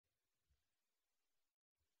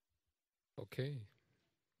Okay,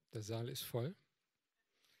 der Saal ist voll.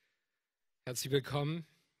 Herzlich willkommen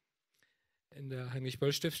in der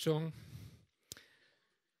Heinrich-Böll-Stiftung.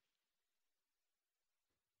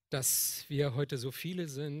 Dass wir heute so viele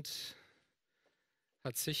sind,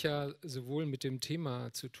 hat sicher sowohl mit dem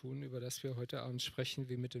Thema zu tun, über das wir heute Abend sprechen,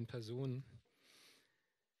 wie mit den Personen,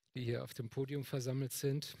 die hier auf dem Podium versammelt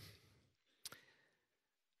sind.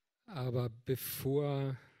 Aber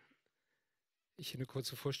bevor ich eine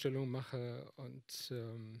kurze Vorstellung mache und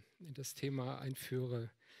in das Thema einführe,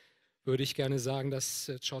 würde ich gerne sagen,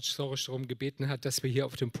 dass George Soros darum gebeten hat, dass wir hier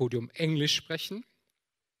auf dem Podium Englisch sprechen.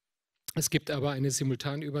 Es gibt aber eine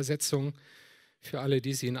Simultanübersetzung für alle,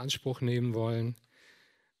 die sie in Anspruch nehmen wollen,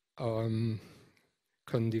 können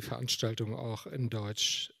die Veranstaltung auch in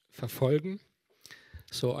Deutsch verfolgen.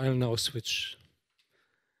 So I'll now switch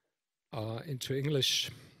into English.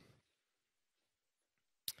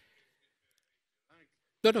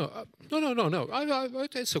 No.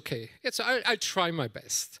 It's okay. I'll try my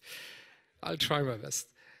best. I'll try my best.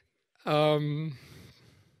 I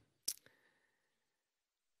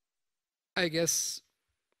guess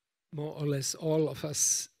more or less all of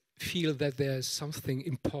us feel that there's something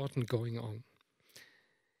important going on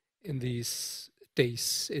in these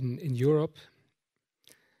days in Europe.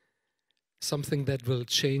 Something that will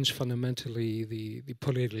change fundamentally the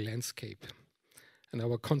political landscape in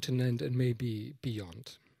our continent and maybe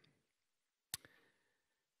beyond.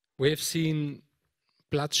 We have seen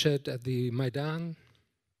bloodshed at the Maidan,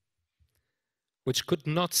 which could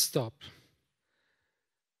not stop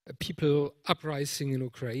a people uprising in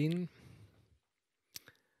Ukraine.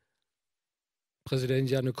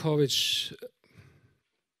 President Janukowitsch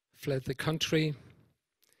fled the country.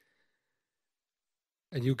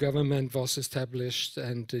 A new government was established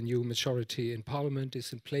and a new majority in parliament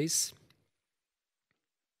is in place.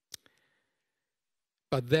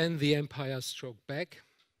 But then the empire struck back.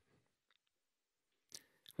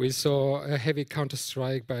 We saw a heavy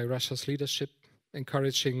counterstrike by Russia's leadership,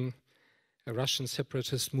 encouraging a Russian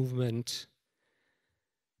separatist movement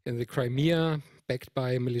in the Crimea, backed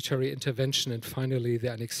by military intervention, and finally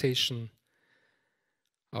the annexation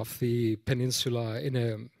of the peninsula in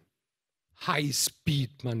a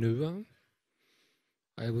high-speed maneuver.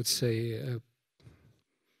 I would say,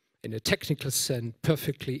 in a technical sense,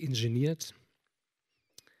 perfectly engineered.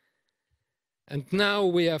 And now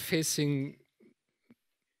we are facing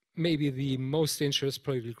maybe the most dangerous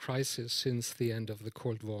political crisis since the end of the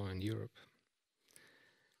Cold War in Europe.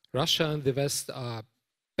 Russia and the West are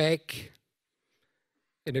back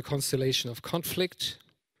in a constellation of conflict,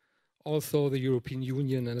 although the European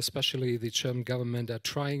Union and especially the German government are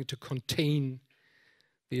trying to contain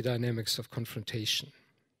the dynamics of confrontation.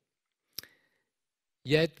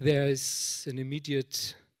 Yet there is an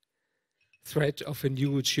immediate threat of a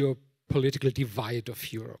new geopolitical divide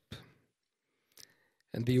of Europe.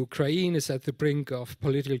 And the Ukraine is at the brink of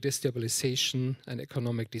political destabilization and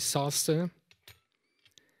economic disaster.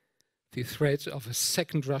 The threat of a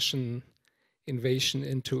second Russian invasion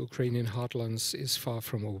into Ukrainian heartlands is far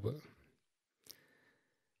from over.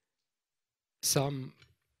 Some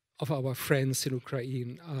of our friends in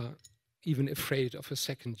Ukraine are even afraid of a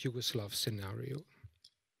second Yugoslav scenario.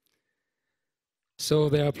 So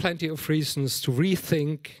there are plenty of reasons to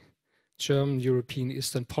rethink German European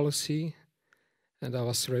Eastern policy and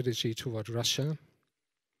our strategy toward Russia.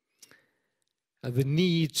 And the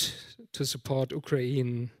need to support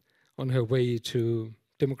Ukraine on her way to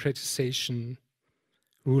democratization,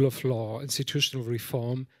 rule of law, institutional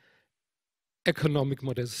reform, economic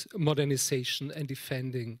modernization, and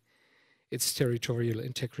defending its territorial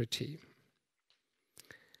integrity.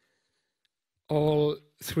 All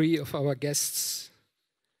three of our guests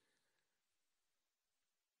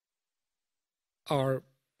are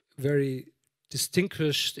very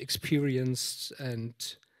distinguished, experienced, and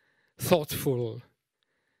thoughtful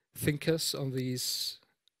thinkers on these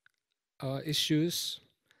issues.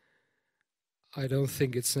 I don't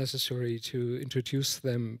think it's necessary to introduce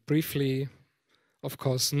them briefly. Of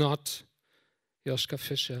course not. Joschka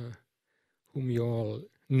Fischer, whom you all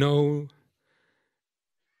know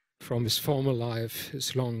from his former life,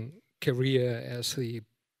 his long career as the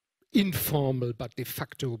informal but de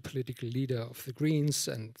facto political leader of the Greens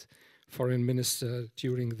and foreign minister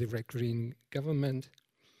during the Red Green government.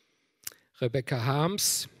 Rebecca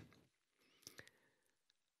Harms,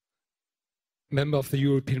 member of the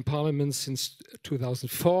European Parliament since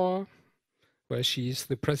 2004, where she is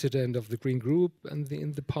the president of the Green Group and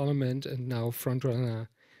in the Parliament, and now frontrunner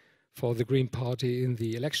for the Green Party in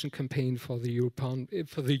the election campaign for the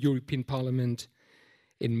European Parliament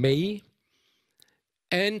in May.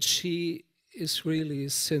 And she is really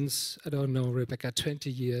since, I don't know, Rebecca, 20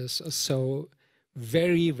 years or so,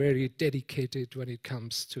 very, very dedicated when it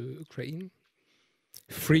comes to Ukraine.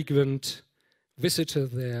 Frequent visitor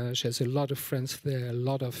there. She has a lot of friends there, a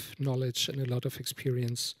lot of knowledge and a lot of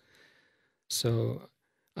experience. So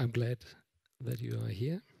I'm glad that you are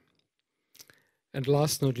here. And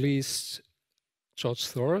last not least, George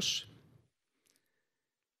Soros.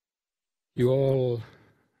 You all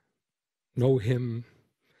know him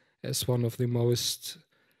as one of the most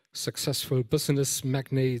successful business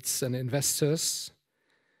magnates and investors.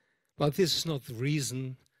 But this is not the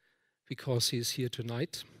reason because he is here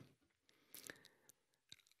tonight.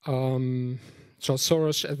 George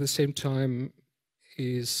Soros, at the same time,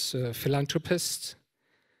 is a philanthropist,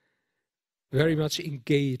 very much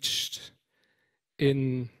engaged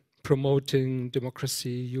in promoting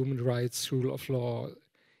democracy, human rights, rule of law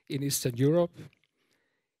in Eastern Europe.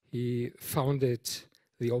 He founded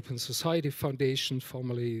the Open Society Foundation,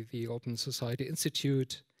 formerly the Open Society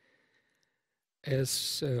Institute,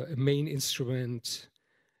 as a main instrument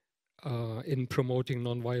in promoting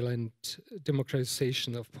nonviolent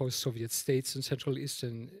democratization of post-Soviet states in Central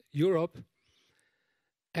Eastern Europe.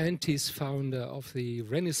 And he's founder of the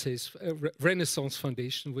Renaissance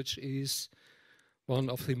Foundation, which is one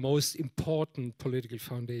of the most important political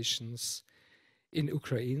foundations in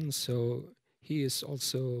Ukraine. So he is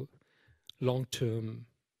also long-term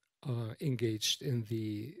engaged in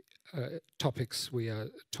the topics we are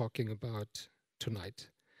talking about tonight.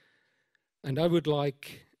 And I would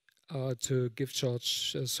like to give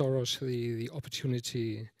George Soros the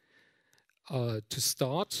opportunity to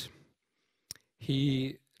start.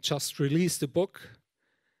 He just released a book.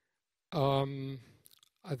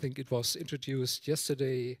 I think it was introduced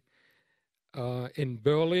yesterday in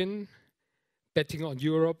Berlin, Betting on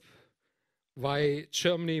Europe, Why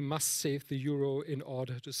Germany Must Save the Euro in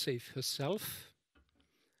Order to Save Herself.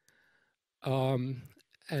 And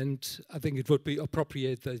I think it would be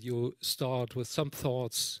appropriate that you start with some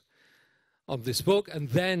thoughts on this book and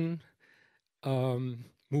then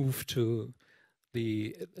move to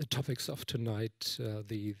the topics of tonight,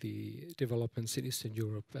 the developments in Eastern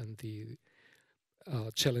Europe and the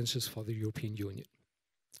challenges for the European Union.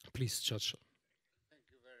 Please, Joschka. Thank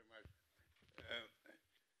you very much.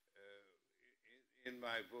 In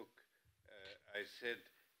my book, I said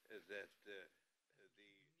that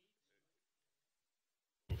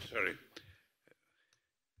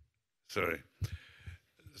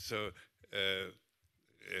So,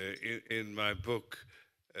 in my book,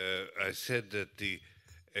 I said that the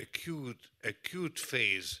acute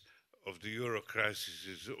phase of the Euro crisis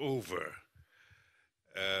is over.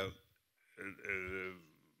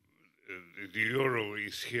 The Euro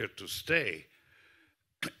is here to stay,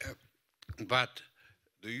 but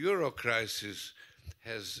the Euro crisis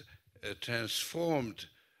has transformed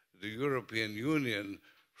the European Union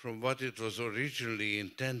from what it was originally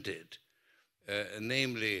intended,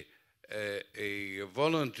 namely a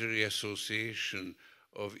voluntary association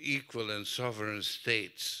of equal and sovereign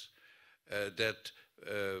states that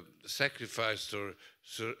sacrificed or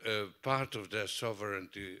part of their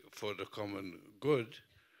sovereignty for the common good,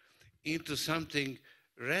 into something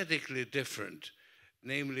radically different,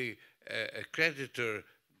 namely a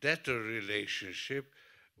creditor-debtor relationship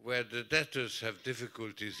where the debtors have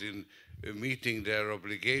difficulties in meeting their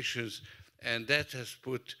obligations, and that has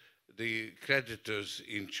put the creditors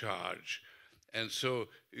in charge. And so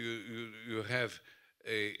you have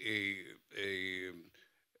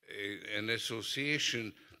an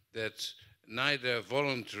association that's neither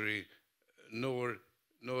voluntary nor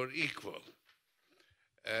equal.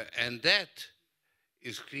 And that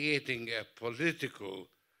is creating a political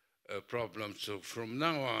problem. So from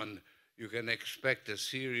now on, you can expect a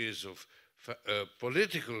series of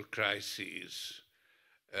political crises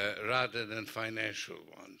rather than financial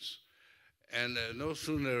ones. And no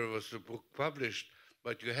sooner was the book published,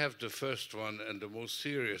 but you have the first one and the most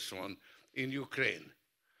serious one in Ukraine.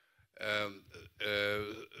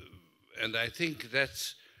 And I think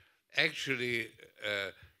that's actually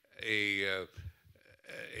a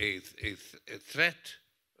threat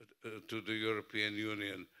to the European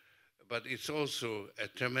Union, but it's also a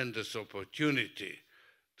tremendous opportunity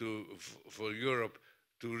for Europe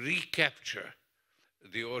to recapture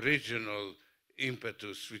the original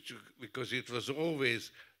impetus, because it was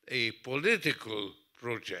always a political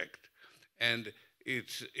project, and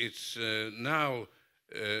it's now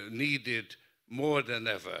needed more than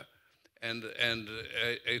ever, and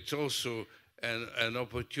it's also an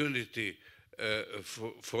opportunity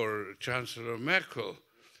for Chancellor Merkel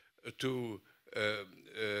to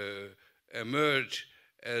emerge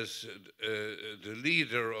as the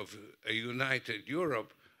leader of a united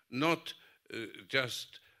Europe, not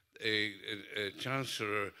just a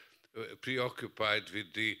chancellor preoccupied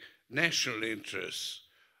with the national interests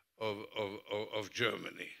of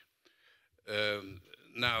Germany.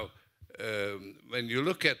 Now, when you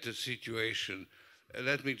look at the situation,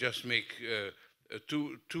 let me just make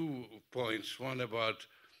two points, one about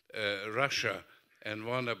Russia and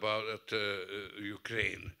one about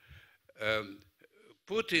Ukraine.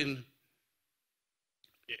 Putin,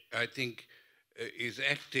 I think, is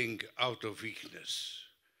acting out of weakness.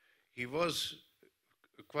 He was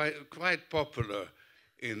quite popular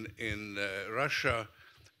in Russia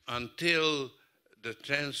until the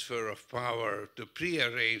transfer of power, the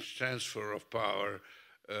prearranged transfer of power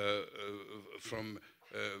from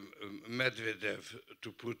Medvedev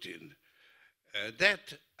to Putin.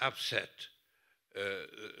 That upset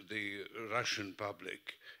the Russian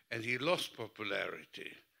public, and he lost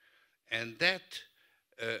popularity. And that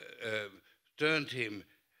turned him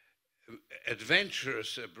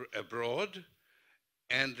adventurous abroad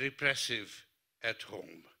and repressive at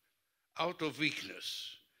home, out of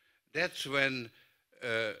weakness. That's when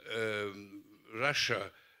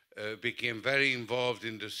Russia became very involved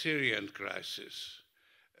in the Syrian crisis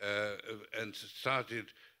and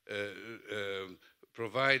started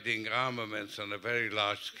providing armaments on a very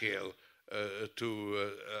large scale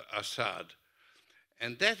to Assad.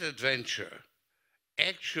 And that adventure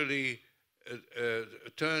actually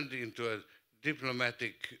turned into a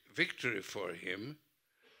diplomatic victory for him,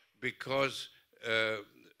 because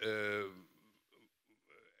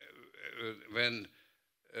when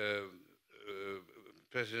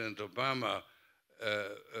President Obama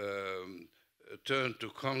turned to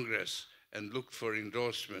Congress and looked for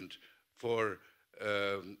endorsement for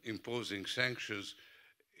imposing sanctions,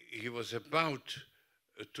 he was about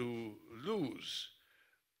to lose,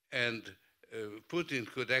 and Putin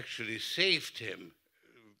could actually save him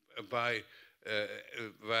by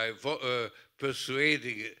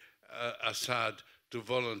persuading Assad to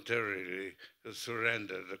voluntarily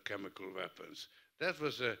surrender the chemical weapons. That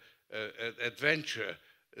was an adventure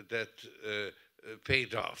that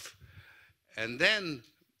paid off. And then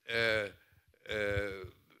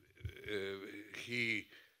he,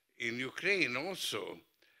 in Ukraine also,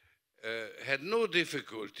 had no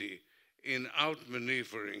difficulty in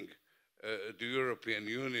outmaneuvering the European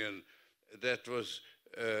Union that was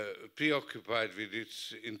preoccupied with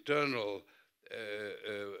its internal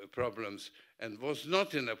problems and was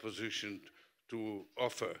not in a position to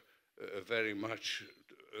offer very much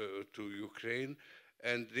to Ukraine,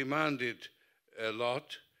 and demanded a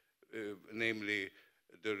lot, namely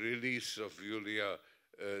the release of Yulia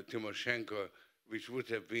Tymoshenko, which would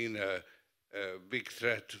have been a big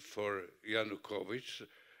threat for Janukowitsch,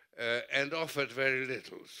 and offered very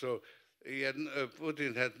little. So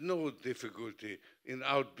Putin had no difficulty in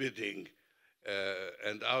outbidding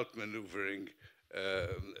and outmaneuvering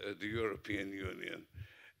the European Union.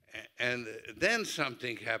 And then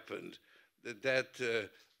something happened that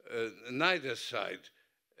neither side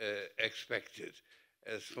expected: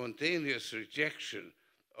 a spontaneous rejection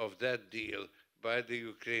of that deal by the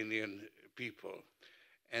Ukrainian people.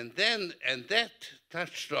 And that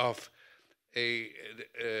touched off the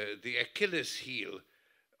Achilles heel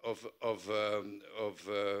of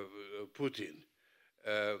Putin,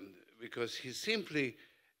 because he simply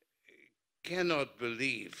cannot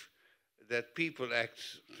believe that people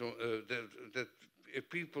act, that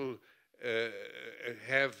people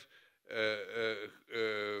have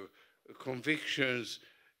convictions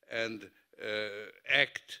and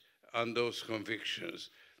act on those convictions.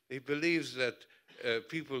 He believes that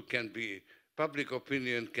public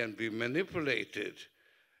opinion can be manipulated,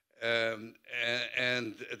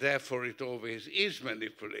 and therefore it always is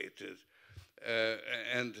manipulated.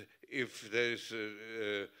 And if there's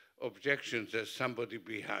objections, there's somebody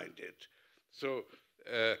behind it. So,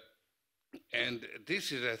 and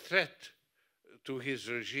this is a threat to his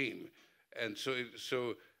regime. And so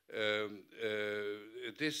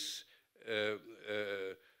this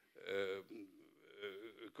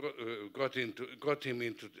got him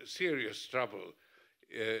into serious trouble,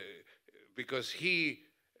 because he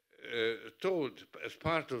told, as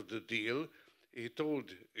part of the deal, he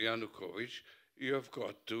told Janukowitsch, you have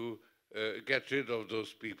got to get rid of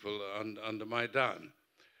those people on the Maidan,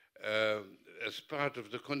 as part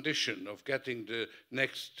of the condition of getting the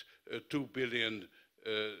next 2 billion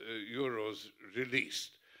euros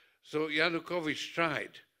released. So Janukowitsch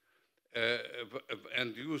tried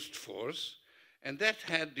and used force, And that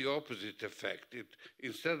had the opposite effect.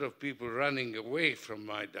 Instead of people running away from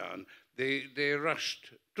Maidan, they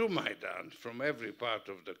rushed to Maidan from every part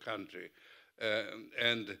of the country.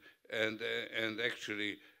 And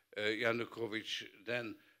actually, Janukowitsch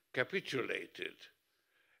then capitulated.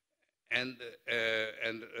 And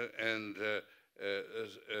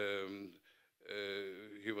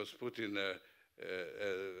he was put in a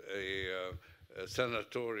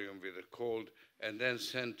sanatorium with a cold, and then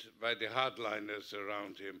sent by the hardliners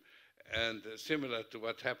around him. And similar to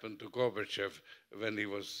what happened to Gorbachev when he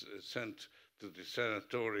was sent to the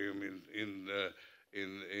sanatorium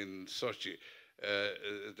in Sochi.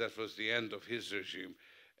 That was the end of his regime.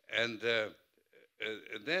 And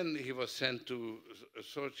then he was sent to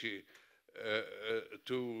Sochi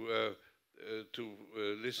to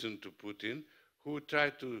listen to Putin, who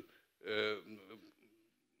tried to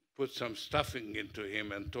put some stuffing into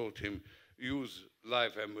him and told him, use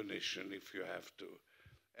live ammunition if you have to.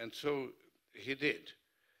 And so he did.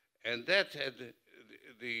 And that had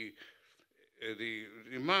the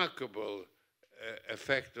remarkable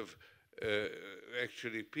effect of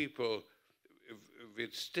actually people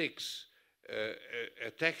with sticks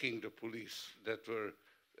attacking the police that were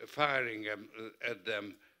firing at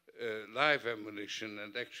them live ammunition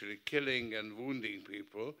and actually killing and wounding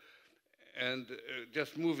people, and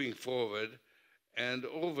just moving forward, and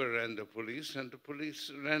overran the police, and the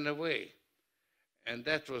police ran away. And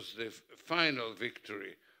that was the final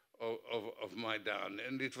victory of Maidan.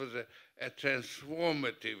 And it was a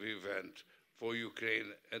transformative event for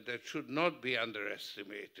Ukraine, and that should not be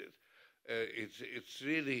underestimated. It's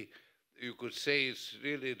really, you could say it's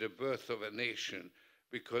really the birth of a nation,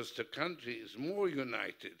 because the country is more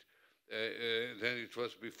united than it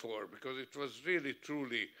was before, because it was really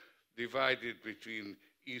truly divided between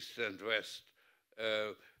East and West.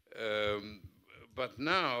 But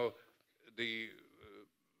now the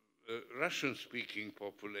Russian-speaking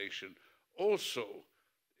population also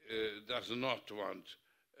does not want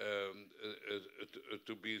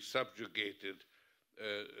to be subjugated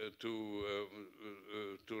to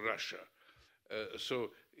Russia.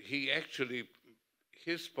 So he actually,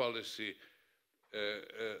 his policy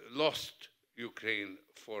lost Ukraine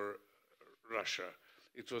for Russia.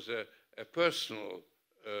 It was a personal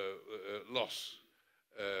loss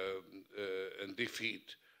and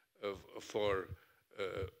defeat for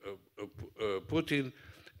Putin,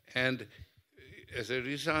 and as a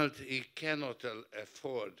result, he cannot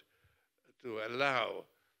afford to allow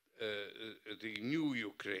the new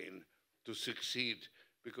Ukraine to succeed,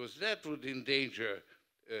 because that would endanger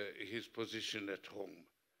his position at home.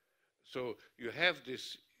 So you have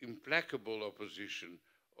this implacable opposition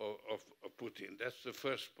of Putin. That's the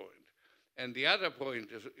first point. And the other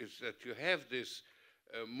point is that you have this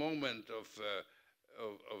moment of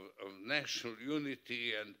national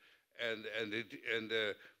unity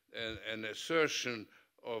and assertion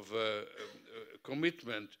of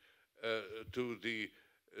commitment to the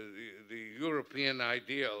European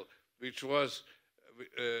ideal, which was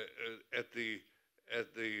at the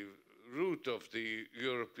root of the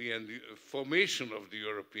European formation of the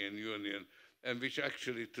European Union, and which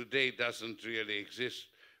actually today doesn't really exist,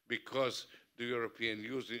 because the European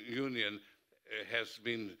Union has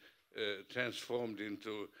been transformed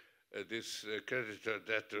into this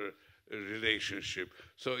creditor-debtor relationship.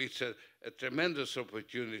 So it's a tremendous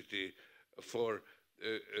opportunity for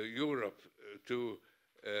Europe to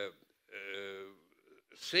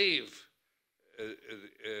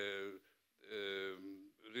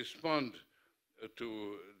respond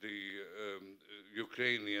to the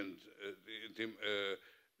Ukrainian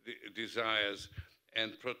desires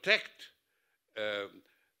and protect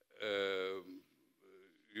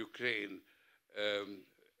Ukraine.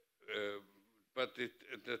 But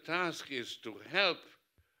the task is to help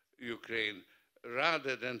Ukraine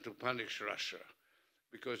rather than to punish Russia,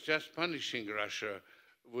 because just punishing Russia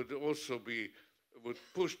would also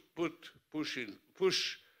push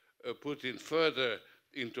Putin further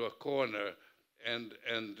into a corner, and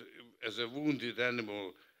as a wounded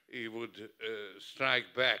animal, he would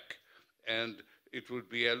strike back, and it would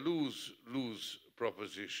be a lose-lose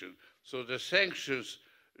proposition. So the sanctions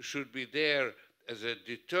should be there as a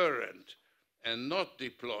deterrent and not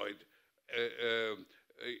deployed.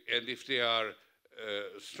 And if they are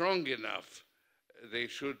strong enough, they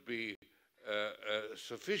should be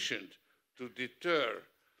sufficient to deter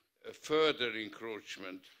further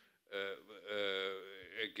encroachment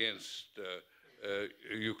against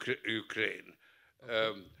Ukraine.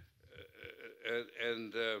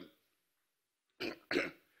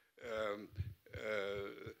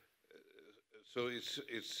 So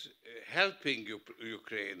it's helping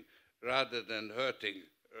Ukraine rather than hurting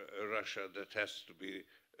Russia. That has to be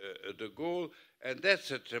the goal. And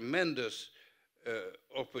that's a tremendous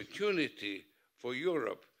opportunity for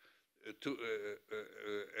Europe to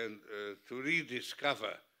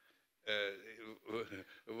rediscover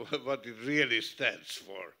what it really stands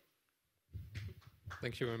for.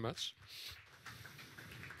 Thank you very much.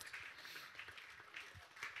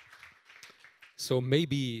 So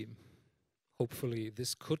maybe, hopefully,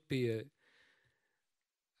 this could be a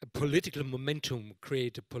political momentum,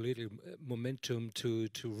 create a political momentum to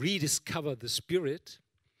rediscover the spirit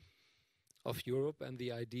of Europe and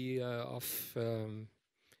the idea of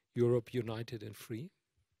Europe united and free.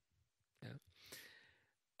 Yeah.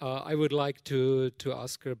 I would like to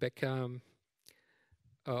ask Rebecca,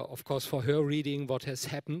 of course, for her reading what has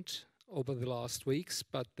happened over the last weeks,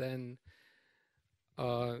 but then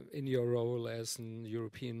in your role as an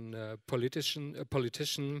European politician,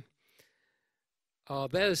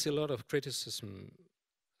 there is a lot of criticism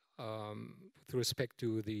with respect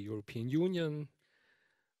to the European Union.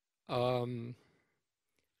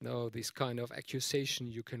 This kind of accusation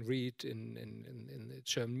you can read in the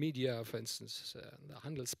German media, for instance, the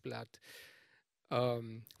Handelsblatt.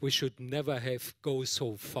 We should never have go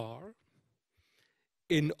so far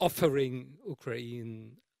in offering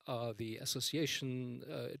Ukraine the association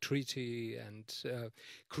treaty and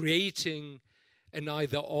creating an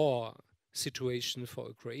either-or situation for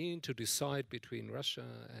Ukraine to decide between Russia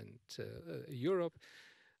and Europe.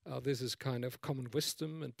 This is kind of common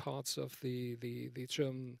wisdom in parts of the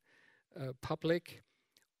German public.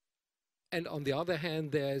 And on the other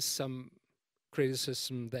hand, there is some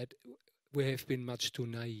criticism that we have been much too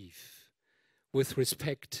naive with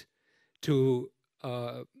respect to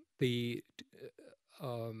the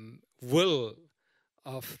will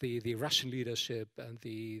of the Russian leadership and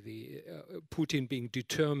the Putin being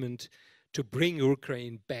determined to bring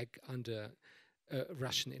Ukraine back under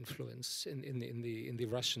Russian influence in the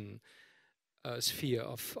Russian sphere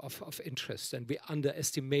of interest, and we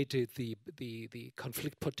underestimated the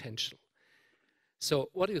conflict potential. So,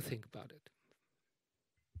 what do you think about it?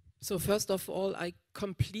 So, first of all, I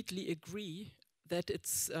completely agree that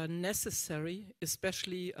it's necessary,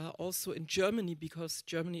 especially also in Germany, because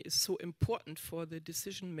Germany is so important for the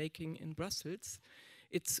decision making in Brussels.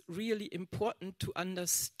 It's really important to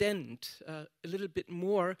understand a little bit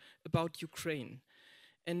more about Ukraine.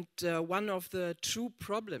 And one of the true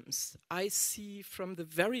problems I see from the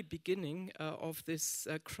very beginning of this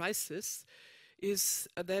crisis is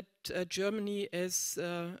that Germany, as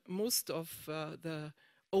most of the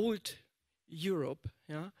old Europe,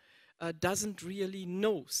 doesn't really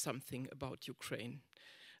know something about Ukraine.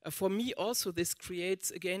 For me also this creates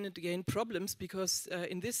again and again problems, because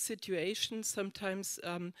in this situation sometimes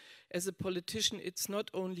as a politician it's not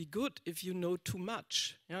only good if you know too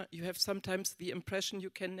much. You have sometimes the impression you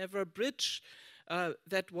can never bridge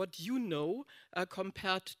that what you know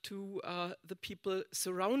compared to the people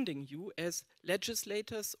surrounding you as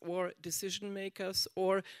legislators or decision makers,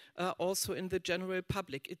 or also in the general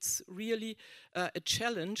public. It's really a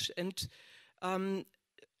challenge, and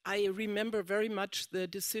I remember very much the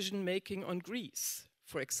decision making on Greece,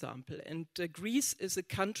 for example. And Greece is a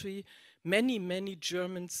country many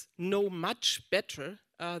Germans know much better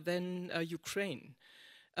than Ukraine.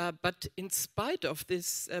 But in spite of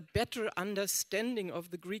this better understanding of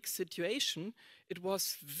the Greek situation, it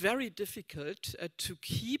was very difficult to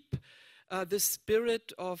keep the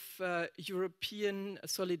spirit of European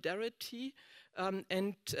solidarity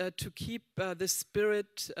and to keep the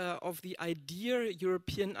spirit of the idea,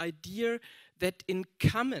 European idea, that in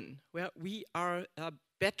common, where we are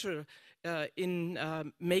better in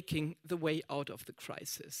making the way out of the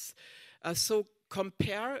crisis. So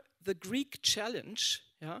compare the Greek challenge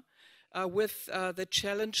with the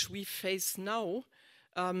challenge we face now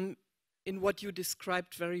in what you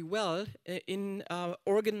described very well, in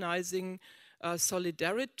organizing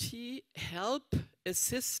solidarity, help,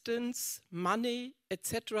 assistance, money,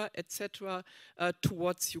 etc.,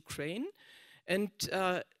 towards Ukraine. And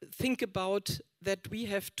think about that we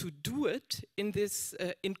have to do it in this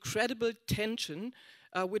incredible tension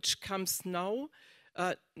which comes now,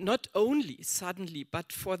 not only suddenly,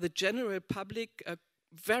 but for the general public,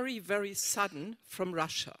 very sudden from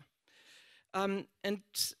Russia.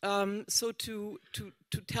 So to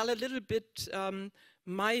tell a little bit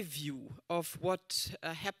my view of what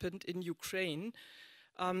happened in Ukraine,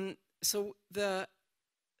 I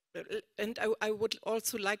would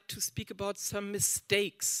also like to speak about some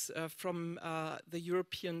mistakes from the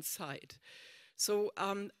European side. So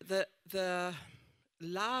the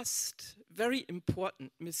last very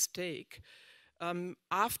important mistake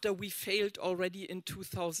after we failed already in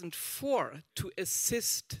 2004 to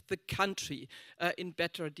assist the country in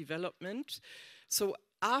better development. So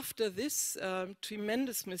after this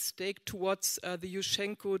tremendous mistake towards the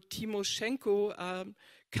Yushchenko-Timoshenko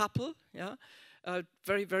couple, yeah, a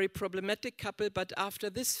very, very problematic couple, but after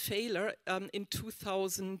this failure in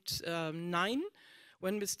 2009,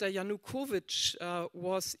 when Mr. Janukowitsch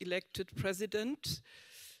was elected president,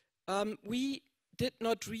 we did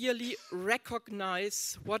not really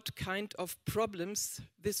recognize what kind of problems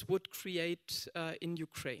this would create in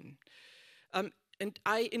Ukraine. And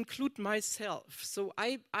I include myself. So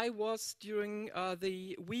I was, during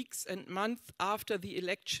the weeks and months after the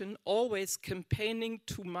election, always campaigning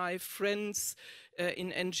to my friends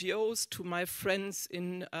in NGOs, to my friends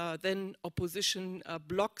in then opposition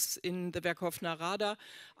blocs in the Verkhovna Rada.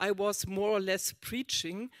 I was more or less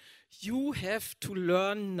preaching, you have to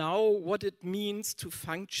learn now what it means to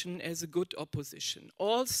function as a good opposition.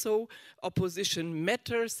 Also, opposition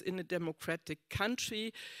matters in a democratic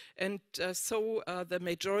country, and so the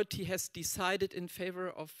majority has decided in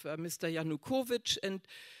favor of Mr. Janukowitsch, and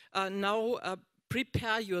now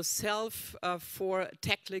prepare yourself for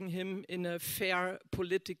tackling him in a fair,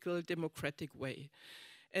 political, democratic way.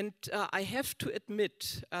 And I have to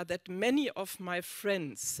admit that many of my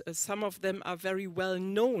friends, some of them are very well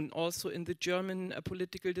known also in the German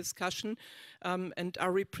political discussion and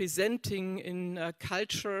are representing in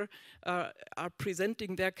culture, are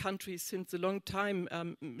presenting their country since a long time.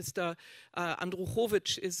 Mr.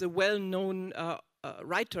 Andruchowicz is a well-known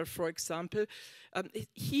writer, for example.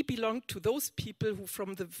 He belonged to those people who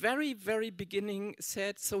from the very, very beginning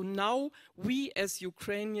said, so now we as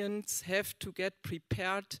Ukrainians have to get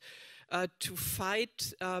prepared to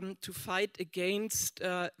fight against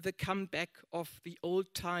the comeback of the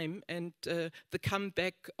old time and the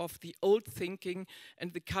comeback of the old thinking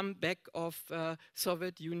and the comeback of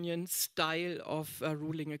Soviet Union style of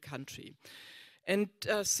ruling a country. And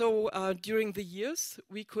so during the years,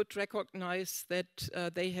 we could recognize that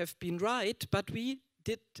they have been right, but we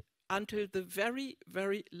did, until the very,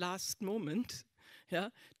 very last moment, yeah,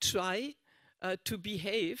 try to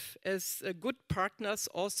behave as good partners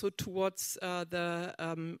also towards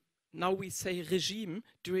the, now we say regime.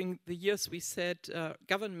 During the years we said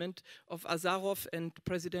government of Azarov and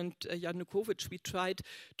President Janukowitsch, we tried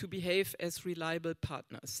to behave as reliable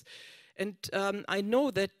partners. And I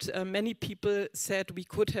know that many people said we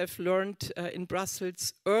could have learned in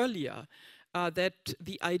Brussels earlier that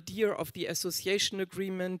the idea of the association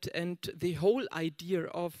agreement and the whole idea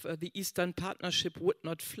of the Eastern Partnership would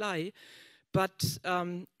not fly. But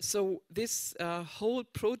so this whole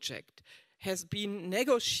project has been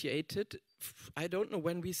negotiated, I don't know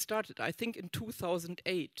when we started, I think in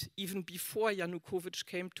 2008, even before Janukowitsch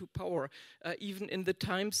came to power, even in the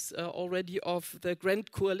times already of the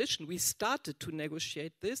Grand Coalition, we started to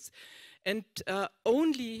negotiate this. And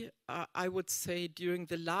only, I would say, during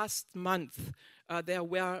the last month, there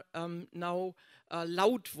were now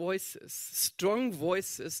loud voices, strong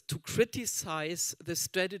voices to criticize the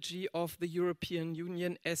strategy of the European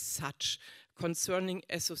Union as such, concerning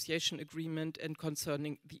association agreement and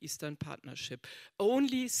concerning the Eastern Partnership.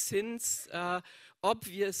 Only since,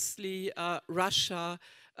 obviously, Russia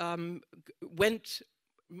went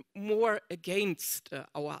more against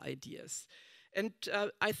our ideas. And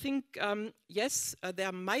I think, yes,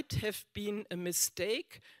 there might have been a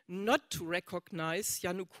mistake not to recognize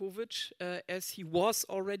Janukowitsch as he was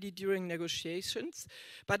already during negotiations.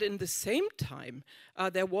 But in the same time,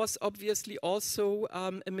 there was obviously also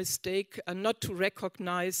a mistake not to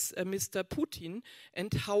recognize Mr. Putin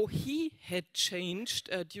and how he had changed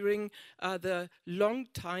during the long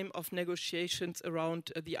time of negotiations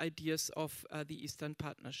around the ideas of the Eastern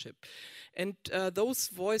Partnership. And those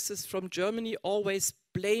voices from Germany always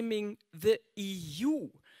blaming the EU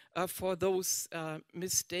for those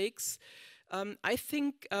mistakes. I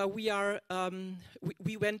think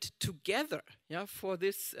we went together, yeah, for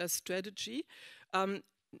this strategy.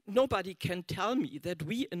 Nobody can tell me that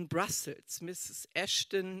we in Brussels, Mrs.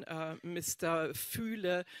 Ashton, Mr.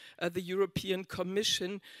 Füle, the European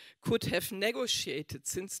Commission, could have negotiated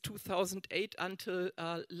since 2008 until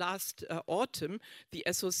last autumn the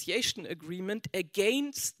association agreement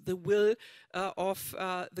against the will of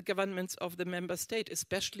the governments of the member state,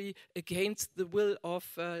 especially against the will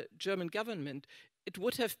of German government. It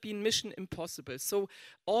would have been mission impossible. So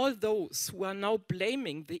all those who are now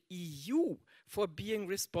blaming the EU for being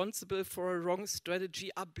responsible for a wrong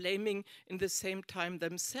strategy are blaming in the same time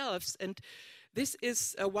themselves. And this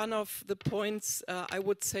is one of the points, I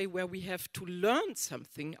would say, where we have to learn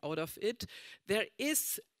something out of it. There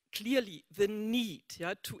is clearly the need,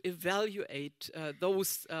 to evaluate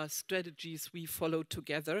those strategies we follow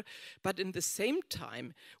together. But in the same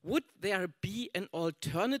time, would there be an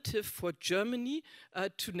alternative for Germany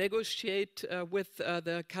to negotiate with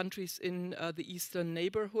the countries in the Eastern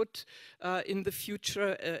neighborhood in the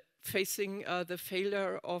future, facing the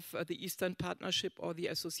failure of the Eastern Partnership or the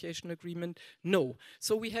Association Agreement? No.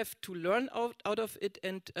 So we have to learn out of it,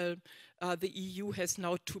 and the EU has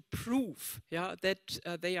now to prove that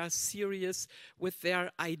they are serious with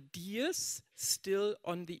their ideas still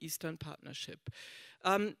on the Eastern Partnership.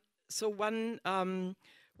 So one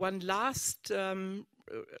last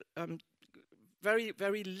very,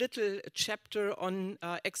 very little chapter on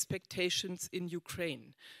expectations in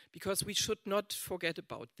Ukraine, because we should not forget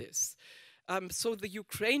about this. So the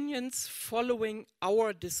Ukrainians, following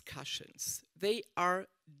our discussions, they are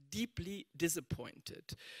deeply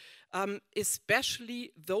disappointed.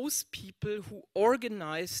 Especially those people who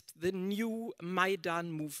organized the new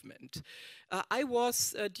Maidan movement. I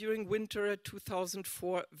was, during winter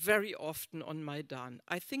 2004, very often on Maidan.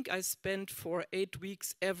 I think I spent for 8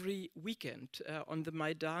 weeks every weekend on the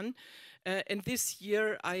Maidan. And this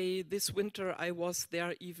winter, I was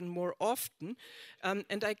there even more often.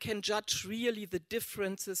 And I can judge really the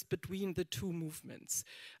differences between the two movements.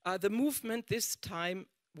 The movement this time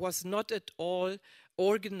was not at all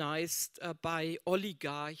organized by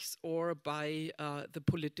oligarchs or by the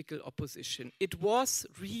political opposition. It was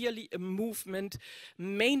really a movement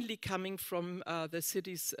mainly coming from the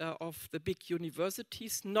cities of the big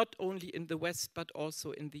universities, not only in the West but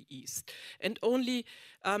also in the East. And only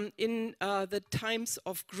in the times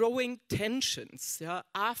of growing tensions,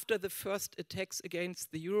 after the first attacks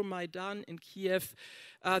against the Euromaidan in Kiev,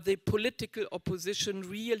 the political opposition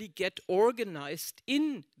really get organized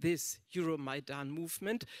in this Euromaidan movement.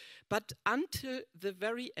 But until the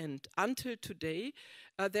very end, until today,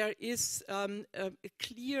 there is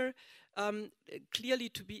clearly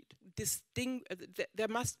to be distinct. There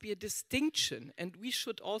must be a distinction, and we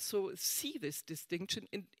should also see this distinction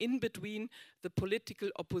in between the political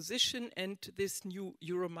opposition and this new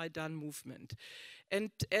Euromaidan movement.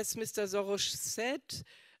 And as Mr. Soros said,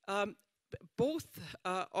 both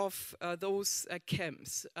of those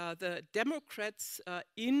camps, the Democrats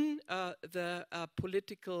in the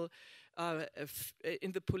political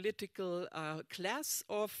class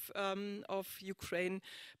of Ukraine,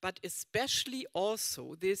 but especially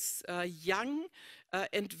also this young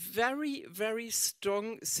and very, very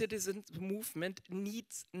strong citizen movement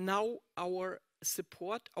needs now our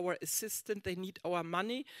support, our assistance. They need our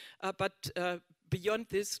money, but beyond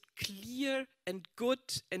this, clear and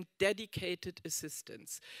good and dedicated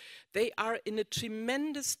assistance. They are in a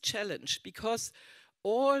tremendous challenge because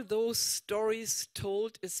all those stories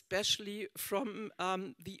told, especially from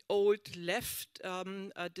the old left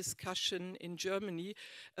discussion in Germany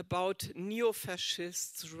about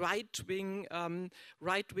neo-fascists, right-wing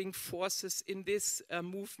forces in this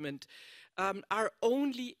movement, are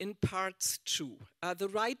only in parts true. The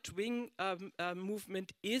right-wing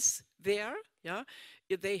movement is there.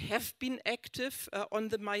 They have been active on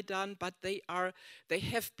the Maidan, but they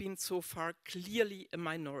have been so far clearly a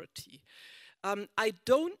minority. I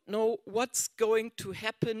don't know what's going to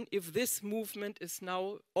happen if this movement is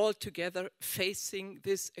now altogether facing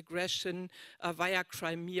this aggression via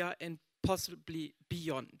Crimea and possibly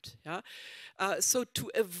beyond. So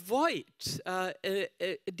to avoid a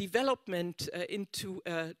development into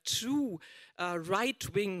a true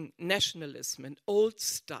right-wing nationalism and old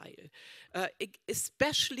style,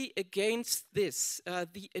 especially against this,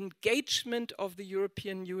 the engagement of the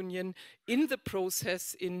European Union in the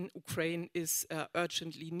process in Ukraine is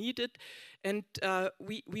urgently needed. And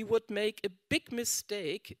we would make a big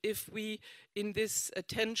mistake if we, in these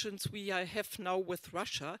tensions we have now with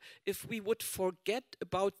Russia, if we would forget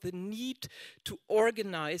about the need to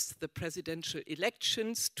organize the presidential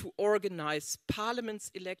elections, to organize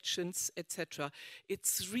parliament's elections, etc.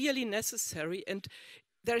 It's really necessary, and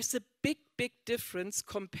there is a big difference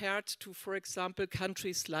compared to, for example,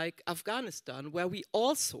 countries like Afghanistan, where we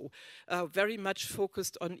also very much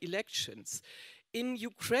focused on elections. In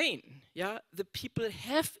Ukraine, the people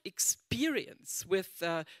have experience with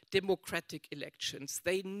democratic elections.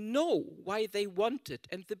 They know why they want it.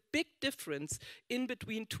 And the big difference in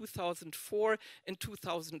between 2004 and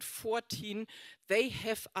 2014, they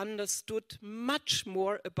have understood much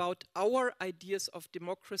more about our ideas of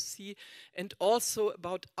democracy and also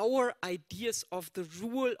about our ideas of the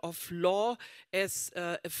rule of law as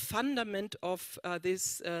a fundament of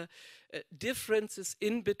this differences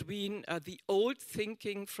in between the old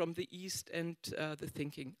thinking from the East and the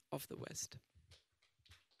thinking of the West.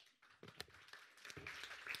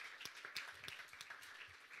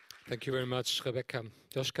 Thank you very much, Rebecca.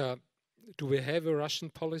 Joschka, do we have a Russian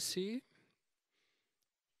policy,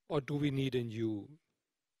 or do we need a new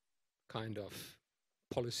kind of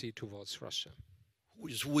policy towards Russia? Who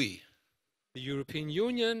is we? The European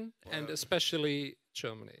Union and especially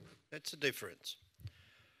Germany. That's the difference.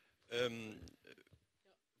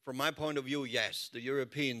 From my point of view, yes, the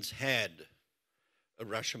Europeans had a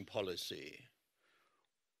Russian policy.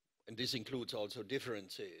 And this includes also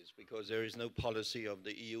differences, because there is no policy of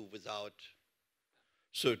the EU without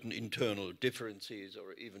certain internal differences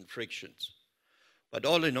or even frictions. But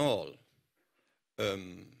all in all,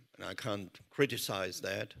 and I can't criticize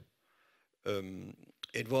that,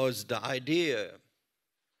 it was the idea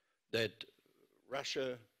that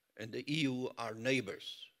Russia and the EU are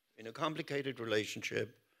neighbors in a complicated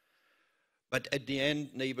relationship, but at the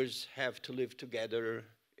end, neighbors have to live together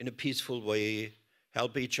in a peaceful way,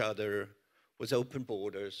 help each other with open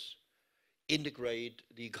borders, integrate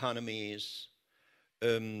the economies.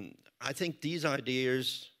 I think these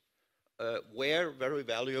ideas were very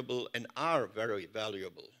valuable and are very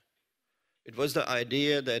valuable. It was the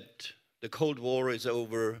idea that the Cold War is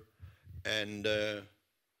over and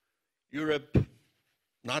Europe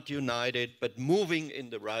not united, but moving in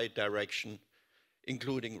the right direction,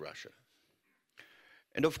 including Russia.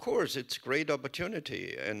 And of course, it's a great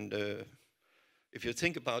opportunity. And if you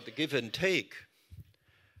think about the give and take,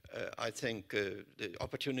 I think the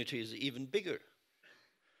opportunity is even bigger.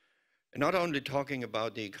 And not only talking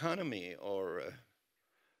about the economy or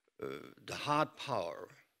the hard power,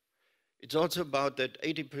 it's also about that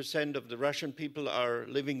 80% of the Russian people are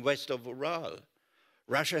living west of Ural.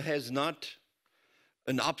 Russia has not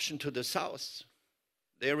an option to the south.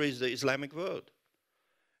 There is the Islamic world.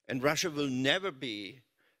 And Russia will never be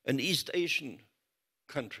an East Asian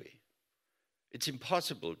country. It's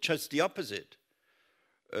impossible, just the opposite.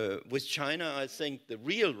 With China, I think the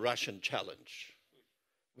real Russian challenge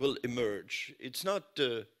will emerge. It's not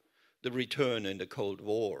the return in the Cold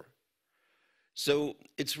War. So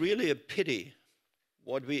it's really a pity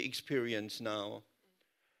what we experience now,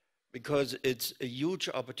 because it's a huge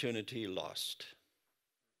opportunity lost.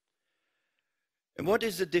 And what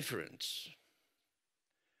is the difference?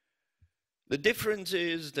 The difference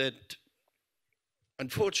is that,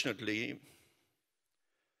 unfortunately,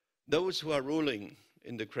 those who are ruling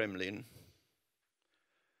in the Kremlin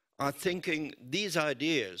are thinking these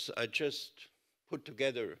ideas I just put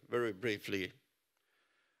together very briefly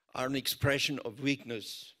are an expression of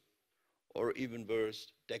weakness or even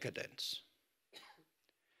worse, decadence.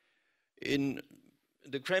 In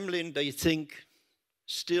the Kremlin, they think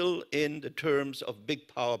still in the terms of big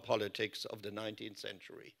power politics of the 19th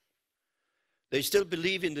century. They still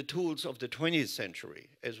believe in the tools of the 20th century,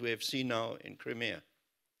 as we have seen now in Crimea.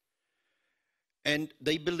 And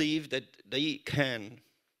they believe that they can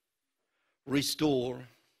restore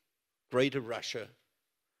Greater Russia,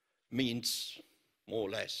 means more or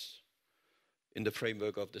less in the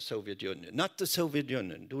framework of the Soviet Union. Not the Soviet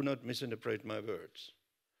Union, do not misinterpret my words,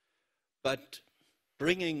 but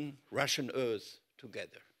bringing Russian earth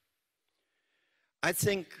together. I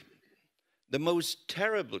think the most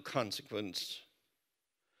terrible consequence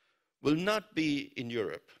will not be in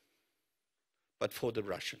Europe, but for the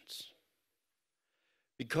Russians.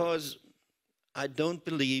 Because I don't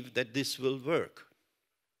believe that this will work.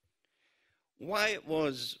 Why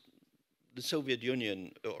was the Soviet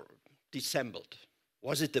Union dissembled?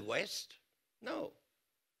 Was it the West? No.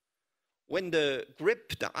 When the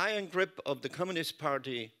grip, the iron grip of the Communist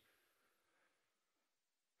Party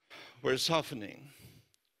were softening,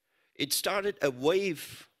 it started a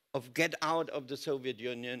wave of get out of the Soviet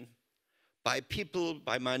Union by people,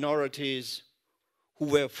 by minorities who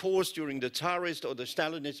were forced during the Tsarist or the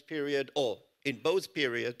Stalinist period, or in both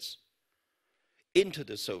periods, into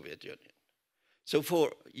the Soviet Union. So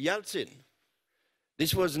for Yeltsin,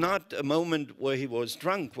 this was not a moment where he was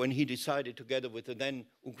drunk when he decided, together with the then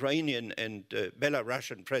Ukrainian and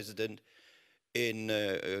Belarusian president in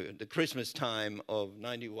the Christmas time of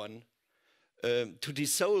 '91, to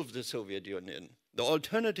dissolve the Soviet Union. The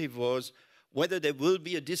alternative was whether there will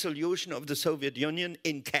be a dissolution of the Soviet Union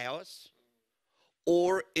in chaos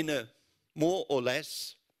or in a more or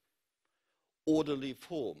less orderly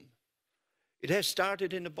form. It has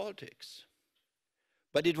started in the Baltics,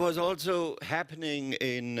 but it was also happening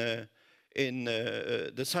in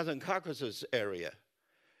the Southern Caucasus area,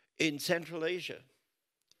 in Central Asia,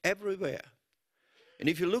 everywhere. And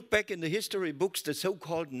if you look back in the history books, the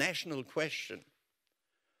so-called national question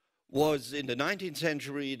was in the 19th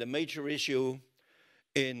century the major issue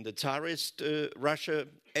in the Tsarist Russia,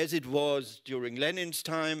 as it was during Lenin's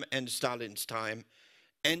time and Stalin's time.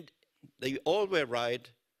 And they all were right.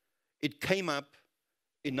 It came up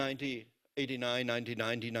in 1989,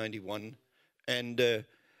 1990, 91, and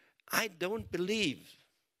I don't believe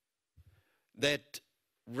that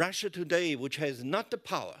Russia today, which has not the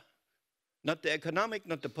power, not the economic,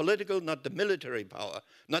 not the political, not the military power,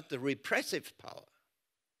 not the repressive power,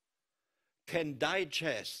 can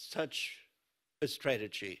digest such a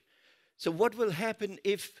strategy. So what will happen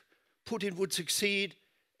if Putin would succeed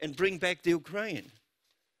and bring back the Ukraine?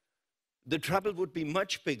 The trouble would be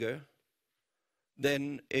much bigger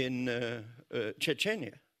than in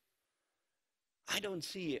Chechnya. I don't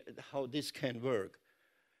see how this can work.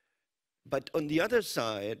 But on the other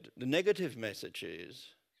side, the negative message is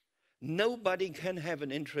nobody can have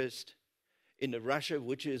an interest in a Russia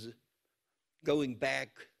which is going back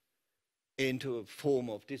into a form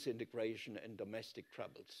of disintegration and domestic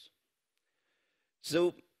troubles.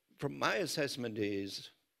 So from my assessment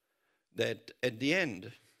is that at the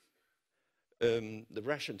end, the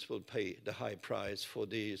Russians will pay the high price for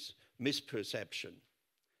this misperception.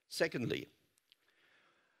 Secondly,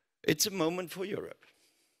 it's a moment for Europe.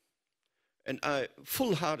 And I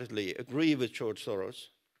full-heartedly agree with George Soros,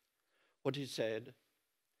 what he said,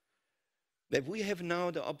 that we have now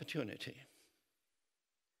the opportunity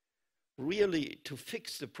really to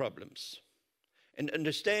fix the problems and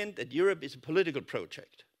understand that Europe is a political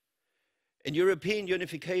project. And European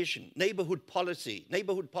unification, neighborhood policy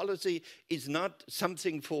is not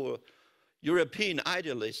something for European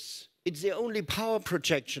idealists. It's the only power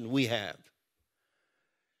projection we have.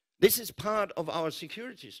 This is part of our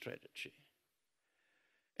security strategy.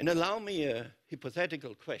 And allow me a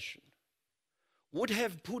hypothetical question. Would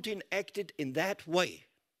have Putin acted in that way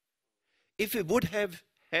if he would have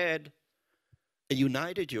had a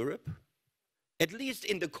united Europe, at least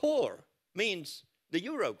in the core, means the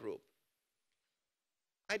Eurogroup?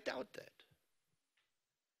 I doubt that.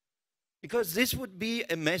 Because this would be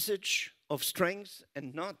a message of strength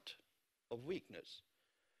and not of weakness.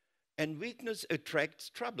 And weakness attracts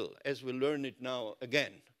trouble, as we learn it now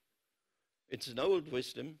again. It's an old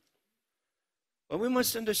wisdom, but we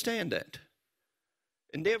must understand that.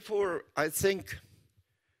 And therefore, I think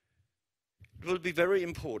it will be very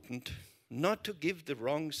important not to give the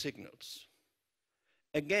wrong signals.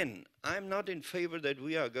 Again, I'm not in favor that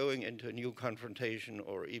we are going into a new confrontation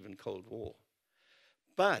or even Cold War.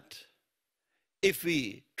 But if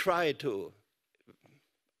we try to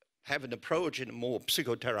have an approach in a more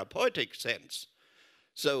psychotherapeutic sense,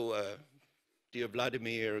 so, dear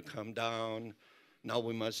Vladimir, calm down, now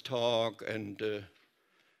we must talk, and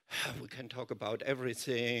we can talk about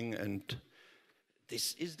everything, and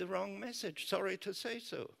this is the wrong message, sorry to say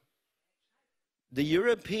so. The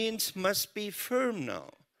Europeans must be firm now.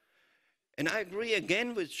 And I agree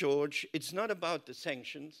again with George, it's not about the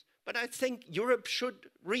sanctions, but I think Europe should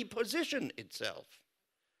reposition itself.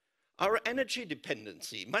 Our energy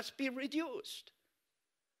dependency must be reduced.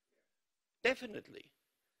 Definitely.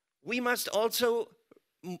 We must also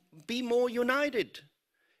be more united.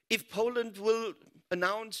 If Poland will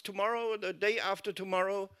announce tomorrow or the day after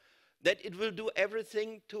tomorrow that it will do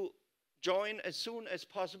everything to join as soon as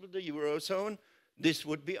possible the Eurozone, this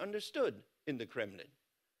would be understood in the Kremlin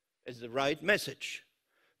as the right message.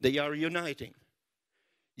 They are uniting.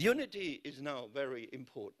 Unity is now very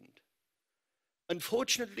important.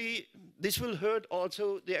 Unfortunately, this will hurt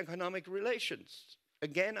also the economic relations.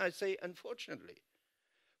 Again, I say unfortunately.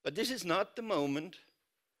 But this is not the moment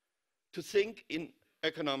to think in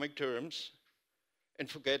economic terms and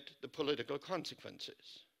forget the political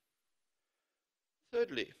consequences.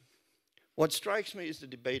 Thirdly, what strikes me is the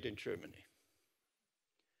debate in Germany.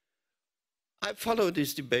 I follow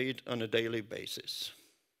this debate on a daily basis.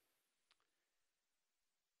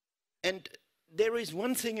 And there is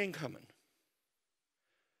one thing in common.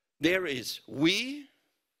 There is we,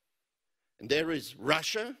 and there is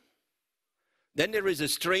Russia, then there is a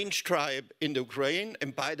strange tribe in Ukraine,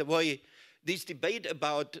 and by the way, this debate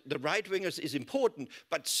about the right-wingers is important,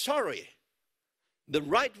 but sorry, the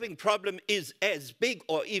right-wing problem is as big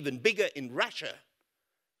or even bigger in Russia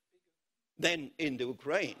than in the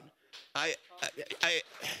Ukraine.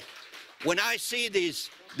 When I see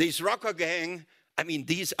these rocker gang, I mean,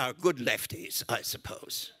 these are good lefties, I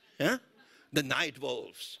suppose. Yeah? The Night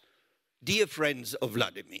Wolves, dear friends of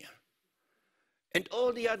Vladimir. And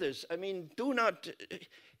all the others, I mean,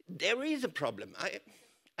 there is a problem.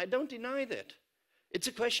 I don't deny that. It's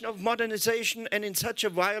a question of modernization, and in such a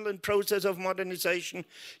violent process of modernization,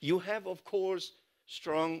 you have, of course,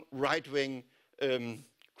 strong right-wing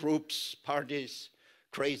groups, parties,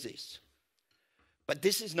 crazies. But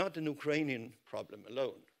this is not an Ukrainian problem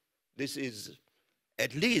alone. This is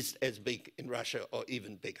at least as big in Russia or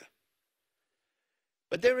even bigger.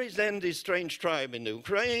 But there is then this strange tribe in the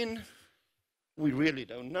Ukraine. We really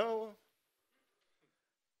don't know.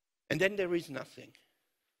 And then there is nothing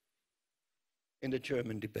in the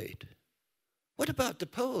German debate. What about the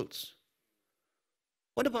Poles?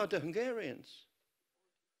 What about the Hungarians?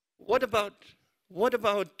 What about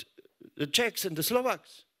the Czechs and the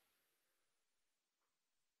Slovaks?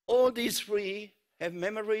 All these three have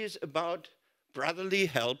memories about brotherly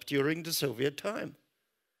help during the Soviet time.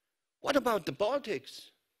 What about the Baltics?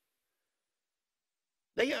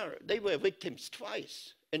 They were victims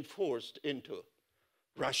twice and forced into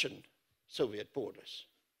Russian-Soviet borders.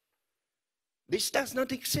 This does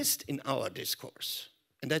not exist in our discourse,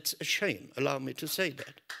 and that's a shame. Allow me to say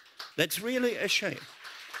that. That's really a shame.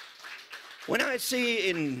 When I see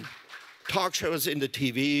in talk shows in the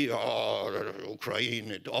TV, oh,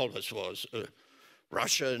 Ukraine, it always was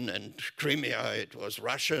Russian, and Crimea, it was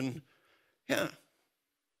Russian. Yeah.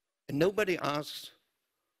 And nobody asks,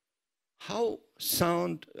 how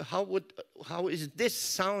is this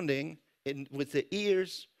sounding with the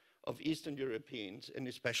ears of Eastern Europeans, and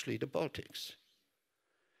especially the Baltics?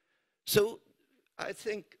 So I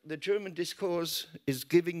think the German discourse is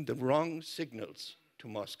giving the wrong signals to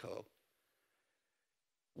Moscow.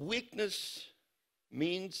 Weakness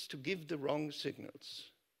means to give the wrong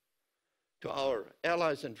signals to our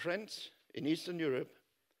allies and friends in Eastern Europe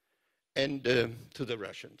and to the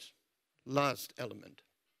Russians. Last element.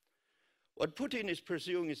 What Putin is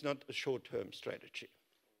pursuing is not a short-term strategy.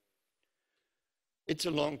 It's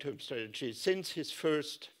a long-term strategy since his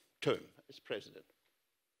first term as president.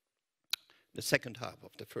 The second half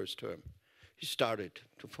of the first term, he started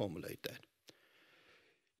to formulate that.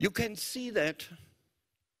 You can see that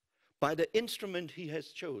by the instrument he has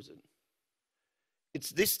chosen.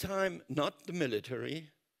 It's this time not the military,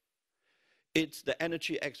 it's the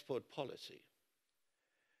energy export policy.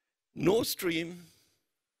 Nord Stream,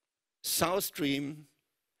 South Stream,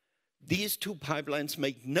 these two pipelines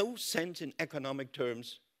make no sense in economic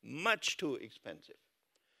terms, much too expensive.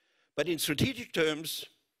 But in strategic terms,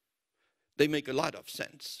 they make a lot of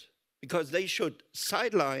sense because they should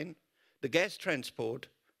sideline the gas transport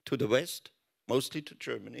to the West, mostly to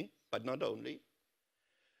Germany, but not only,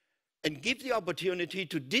 and give the opportunity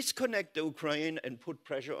to disconnect the Ukraine and put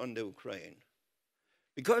pressure on the Ukraine.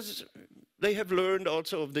 Because they have learned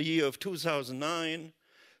also of the year of 2009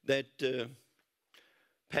 that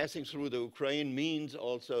passing through the Ukraine means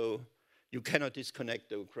also you cannot disconnect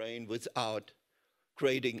the Ukraine without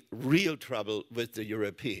creating real trouble with the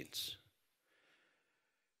Europeans.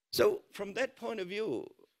 So from that point of view,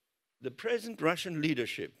 the present Russian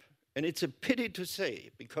leadership, and it's a pity to say,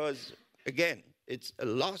 because again, it's a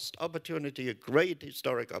lost opportunity, a great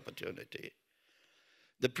historic opportunity.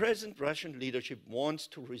 The present Russian leadership wants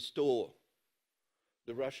to restore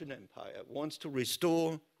the Russian Empire, wants to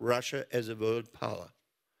restore Russia as a world power.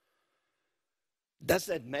 Does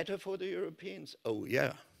that matter for the Europeans? Oh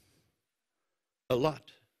yeah, a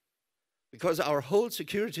lot. Because our whole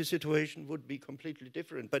security situation would be completely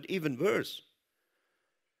different, but even worse.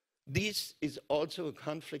 This is also a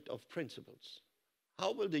conflict of principles.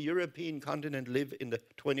 How will the European continent live in the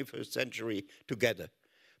 21st century together?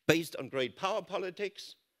 Based on great power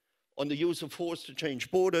politics, on the use of force to change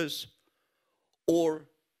borders, or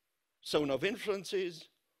zone of influences,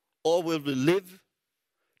 or will we live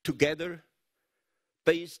together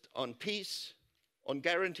based on peace, on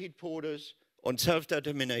guaranteed borders, on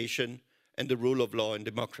self-determination, and the rule of law and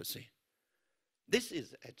democracy? This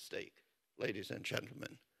is at stake, ladies and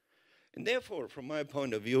gentlemen. And therefore, from my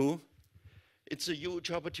point of view, it's a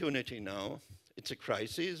huge opportunity now. It's a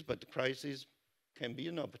crisis, but the crisis can be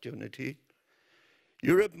an opportunity.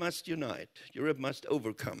 Europe must unite. Europe must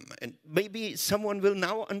overcome. And maybe someone will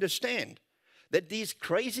now understand that these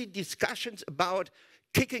crazy discussions about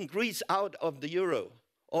kicking Greece out of the euro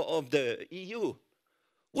or of the EU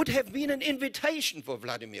would have been an invitation for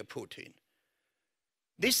Vladimir Putin.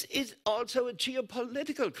 This is also a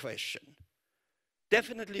geopolitical question,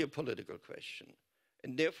 definitely a political question.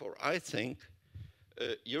 And therefore, I think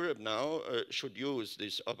Europe now should use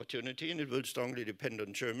this opportunity, and it will strongly depend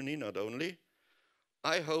on Germany, not only.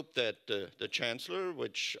 I hope that the Chancellor,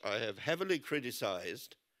 which I have heavily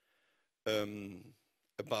criticized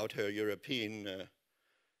about her European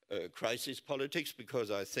crisis politics,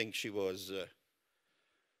 because I think she was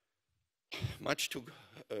much too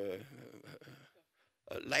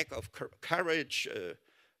lack of courage,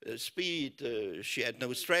 speed, she had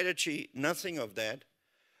no strategy, nothing of that.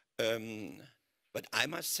 But I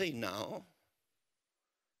must say now,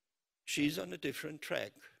 she's on a different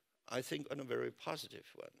track, I think on a very positive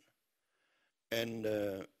one. And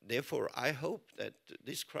therefore, I hope that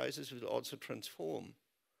this crisis will also transform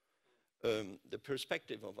the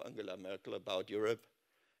perspective of Angela Merkel about Europe,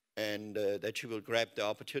 and that she will grab the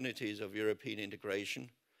opportunities of European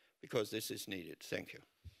integration, because this is needed. Thank you.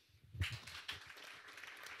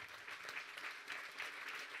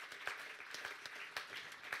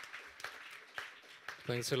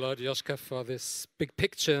 Thanks a lot, Joschka, for this big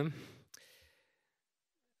picture.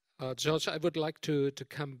 George, I would like to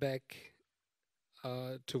come back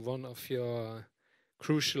to one of your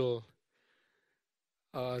crucial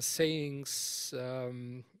sayings,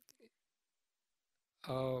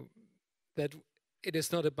 that it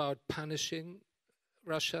is not about punishing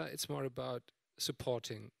Russia, it's more about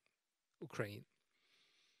supporting Ukraine.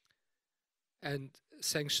 And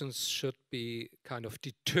sanctions should be kind of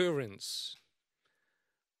deterrence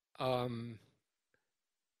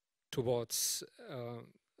towards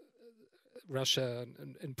Russia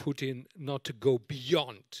and Putin not to go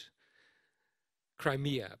beyond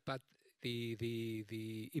Crimea, but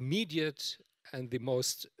the immediate and the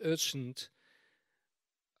most urgent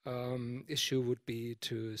issue would be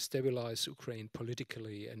to stabilize Ukraine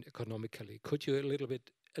politically and economically. Could you a little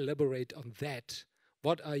bit elaborate on that?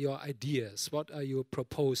 What are your ideas? What are your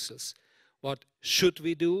proposals? What should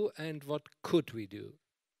we do and what could we do?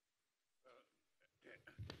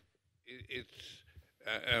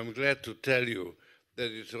 I'm glad to tell you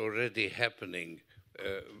that it's already happening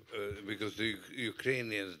because the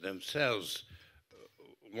Ukrainians themselves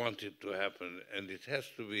want it to happen, and it has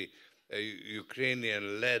to be a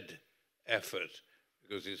Ukrainian-led effort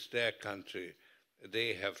because it's their country.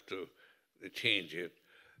 They have to change it,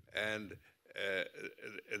 and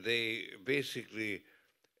they basically,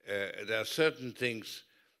 there are certain things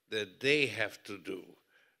that they have to do: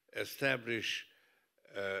 establish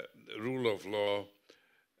rule of law,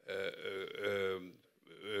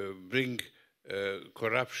 bring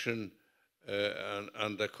corruption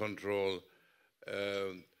under control,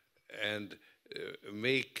 and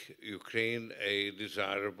make Ukraine a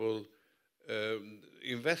desirable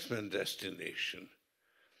investment destination.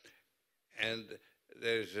 And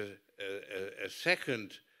there's a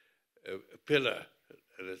second pillar,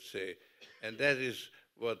 let's say, and that is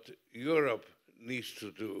what Europe needs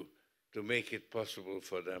to do to make it possible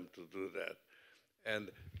for them to do that.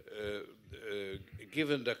 And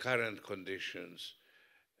given the current conditions,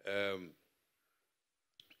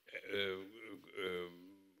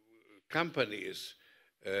 companies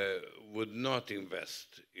would not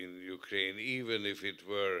invest in Ukraine, even if it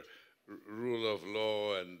were rule of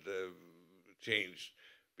law and changed,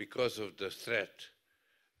 because of the threat,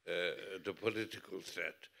 the political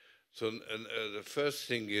threat. So the first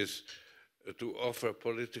thing is to offer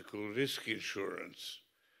political risk insurance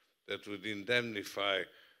that would indemnify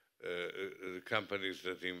the companies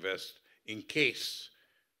that invest in case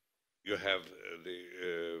you have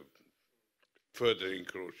the further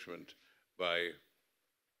encroachment by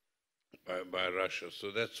Russia.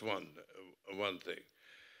 So that's one thing.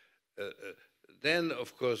 Then,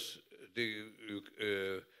 of course,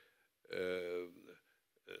 the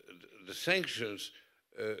sanctions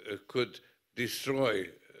could destroy,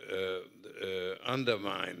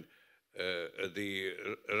 undermine the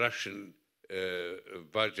Russian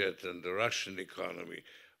budget and the Russian economy,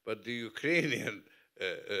 but the Ukrainian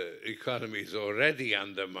economy is already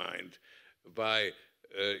undermined by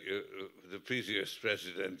the previous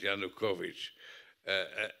president Janukowitsch,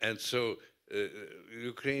 and so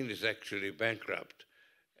Ukraine is actually bankrupt,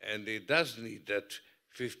 and it does need that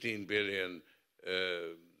 $15 billion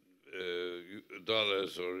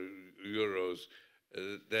dollars or euros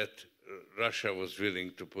that Russia was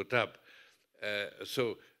willing to put up. And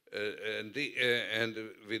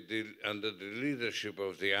under the leadership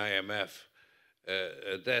of the IMF,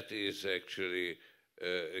 that is actually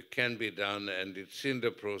can be done, and it's in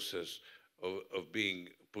the process of being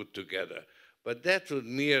put together. But that would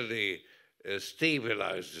merely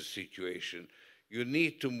stabilize the situation. You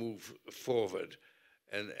need to move forward,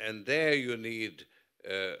 and there you need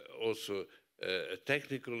also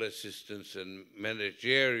technical assistance and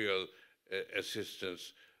managerial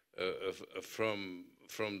assistance from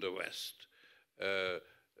the West.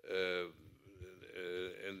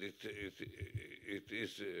 And it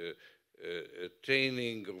is a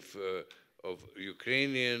training of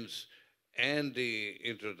Ukrainians and the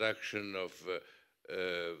introduction of,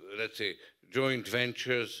 let's say, joint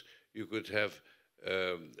ventures. You could have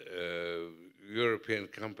European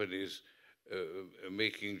companies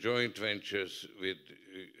making joint ventures with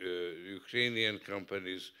Ukrainian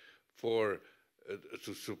companies for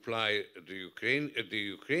to supply the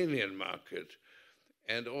Ukrainian market,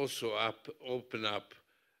 and also open up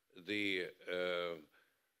the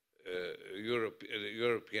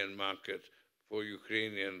European market for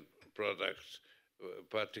Ukrainian products,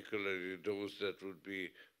 particularly those that would be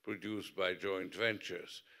produced by joint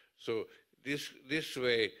ventures. So this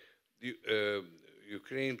way,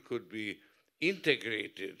 Ukraine could be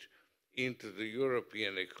integrated into the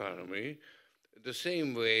European economy the same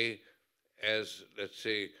way as, let's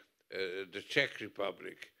say, the Czech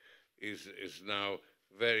Republic is now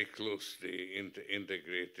very closely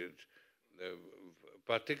integrated,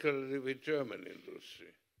 particularly with German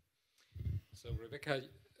industry. So, Rebecca,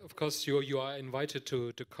 of course, you are invited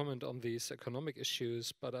to comment on these economic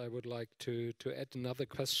issues, but I would like to add another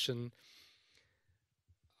question.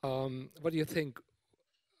 What do you think?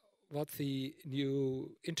 What the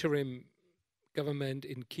new interim government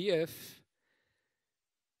in Kiev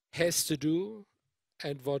has to do,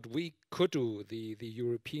 and what we could do, the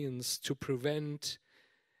Europeans, to prevent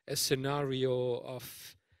a scenario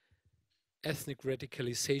of ethnic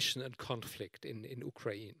radicalization and conflict in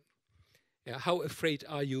Ukraine? How afraid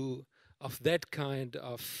are you of that kind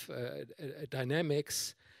of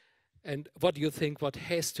dynamics? And what do you think, what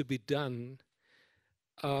has to be done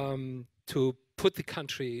to put the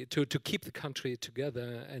country, to keep the country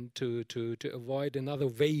together and to avoid another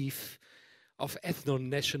wave of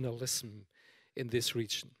ethno-nationalism in this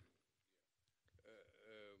region?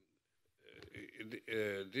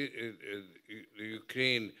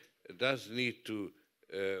 Ukraine does need to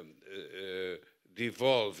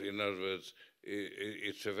devolve. In other words,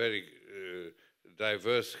 it's a very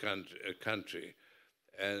diverse country,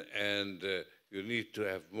 and you need to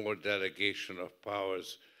have more delegation of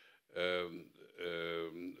powers to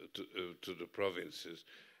the provinces,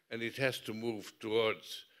 and it has to move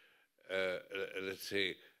towards, let's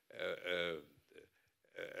say,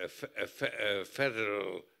 a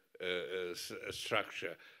federal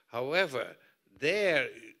structure. However,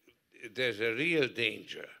 there's a real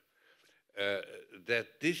danger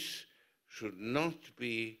that this should not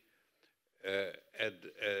be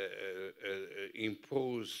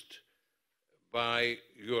imposed by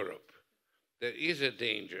Europe. There is a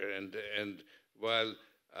danger, and while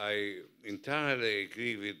I entirely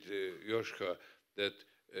agree with Joschka that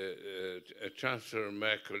Chancellor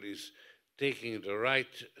Merkel is taking the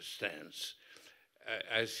right stance,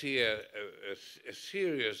 I see a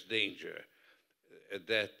serious danger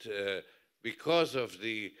that because of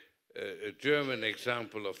the German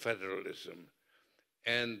example of federalism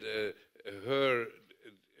and her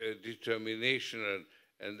determination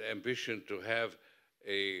and ambition to have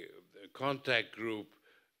a contact group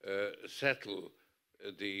settle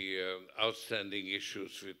the outstanding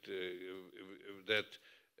issues that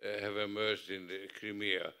have emerged in the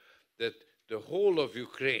Crimea, that the whole of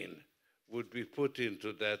Ukraine would be put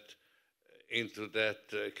into that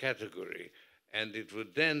category, and it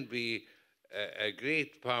would then be a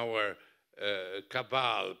great power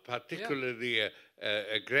cabal, particularly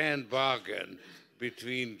a grand bargain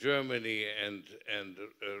between Germany and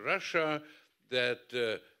Russia,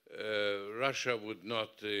 that Russia would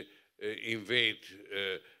not invade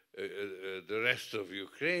the rest of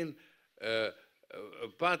Ukraine,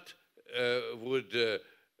 but would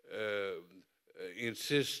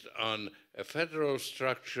insist on a federal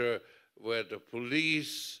structure where the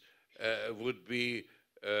police would be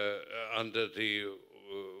under the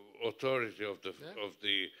authority of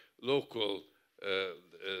the local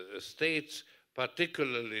states,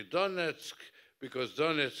 particularly Donetsk, because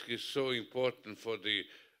Donetsk is so important for the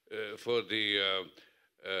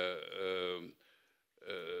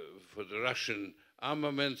Russian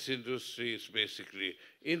armaments industry. It's basically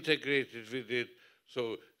integrated with it.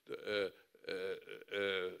 So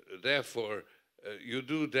therefore, you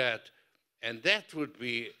do that, and that would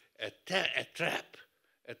be a trap,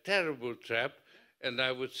 a terrible trap. And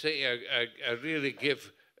I would say I really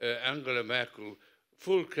give Angela Merkel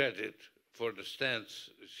full credit for the stance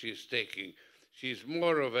she's taking. She's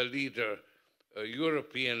more of a leader, a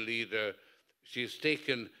European leader. She's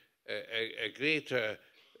taken a greater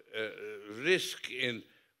risk in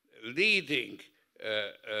leading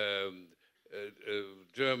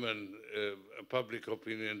German public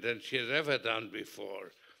opinion than she has ever done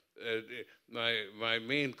before. My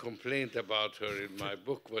main complaint about her in my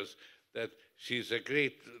book was that she's a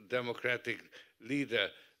great democratic leader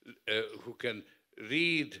who can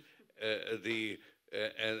read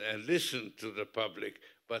and listen to the public,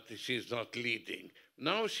 but she's not leading.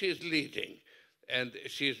 Now she's leading, and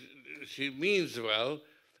she means well,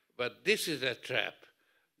 but this is a trap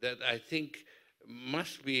that I think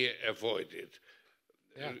must be avoided.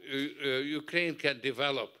 Yeah. Ukraine can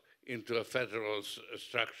develop into a federal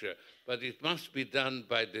structure, but it must be done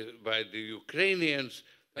by the Ukrainians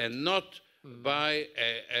and not by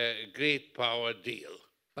a great power deal.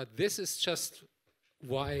 But this is just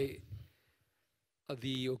why the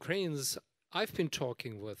Ukrainians I've been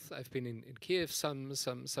talking with, I've been in Kiev some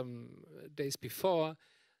days before,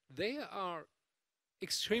 they are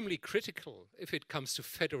extremely critical if it comes to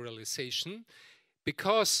federalization,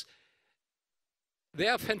 because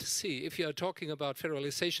their fantasy, if you are talking about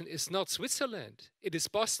federalization, is not Switzerland, it is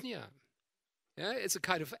Bosnia. Yeah, it's a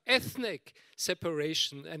kind of ethnic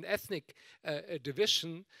separation and ethnic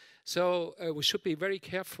division. So we should be very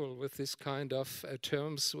careful with this kind of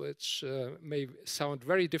terms, which may sound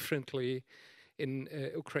very differently in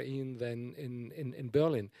Ukraine than in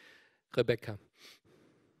Berlin. Rebecca.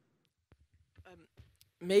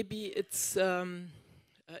 Maybe it's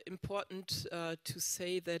important to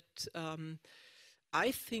say that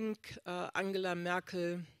I think Angela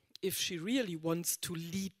Merkel, if she really wants to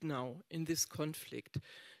lead now in this conflict,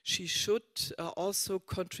 she should also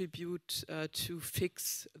contribute to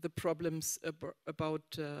fix the problems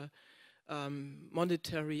about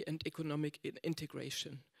monetary and economic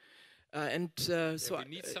integration. So we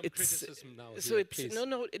need some criticism now. So here, it's please.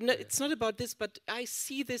 no, it's not about this, but I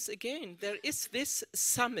see this again. There is this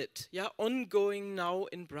summit, ongoing now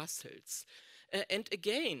in Brussels. And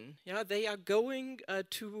again, they are going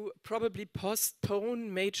to probably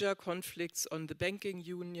postpone major conflicts on the banking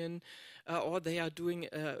union, or they are doing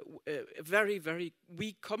a very, very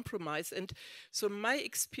weak compromise. And so my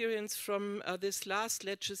experience from this last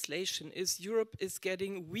legislation is Europe is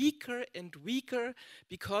getting weaker and weaker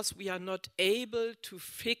because we are not able to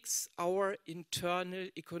fix our internal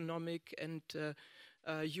economic and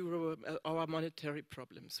our monetary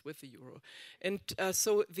problems with the euro. And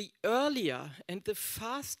so the earlier and the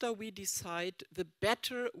faster we decide, the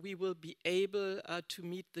better we will be able to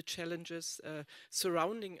meet the challenges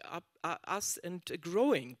surrounding us and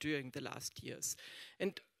growing during the last years.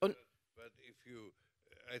 And but if you,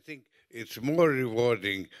 I think it's more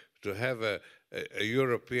rewarding to have a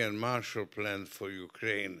European Marshall Plan for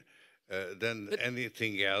Ukraine than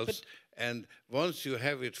anything else. And once you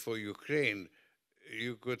have it for Ukraine,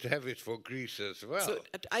 you could have it for Greece as well. So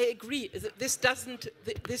I agree. This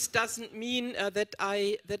doesn't mean that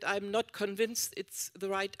I'm not convinced it's the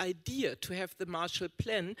right idea to have the Marshall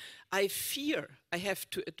Plan. I fear, I have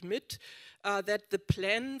to admit, that the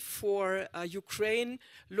plan for Ukraine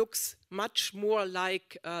looks much more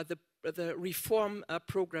like the reform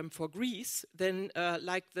program for Greece than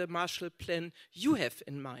like the Marshall Plan you have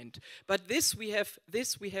in mind. But this we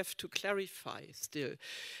have to clarify still.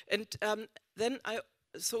 And then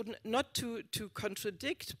so not to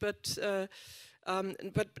contradict, but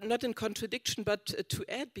not in contradiction, but to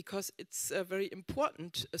add, because it's very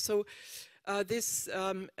important. So this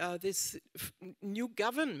new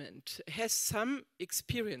government has some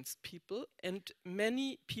experienced people and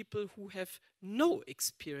many people who have no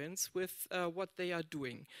experience with what they are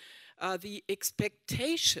doing. The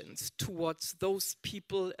expectations towards those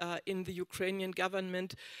people in the Ukrainian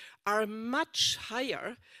government are much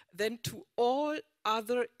higher than to all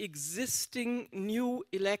other existing new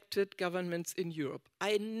elected governments in Europe.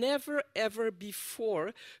 I never ever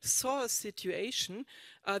before saw a situation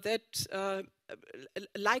that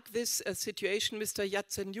like this situation, Mr.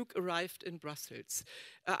 Yatsenyuk arrived in Brussels.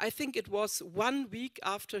 I think it was 1 week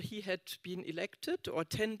after he had been elected, or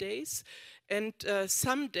 10 days, and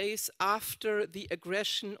some days after the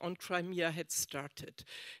aggression on Crimea had started.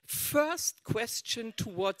 First question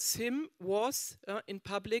towards him was, in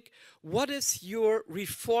public, what is your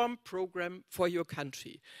reform program for your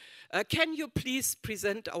country? Can you please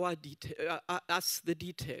present us the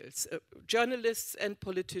details? Journalists and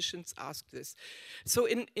politicians asked this. So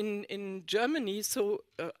in Germany,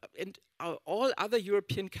 and all other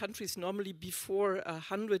European countries, normally before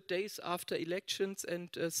 100 days after elections and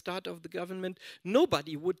start of the government,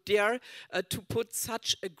 nobody would dare to put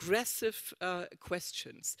such aggressive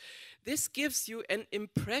questions. This gives you an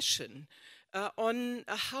impression on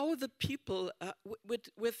how the people,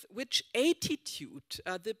 with which attitude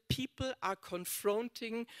the people are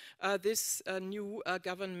confronting this new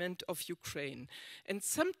government of Ukraine. And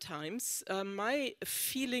sometimes my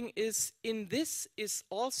feeling is in this is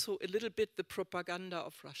also a little bit the propaganda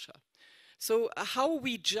of Russia. So how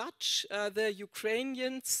we judge the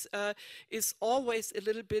Ukrainians is always a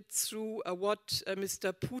little bit through what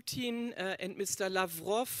Mr. Putin and Mr.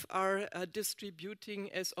 Lavrov are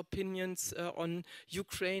distributing as opinions on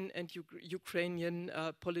Ukraine and Ukrainian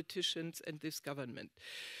politicians and this government.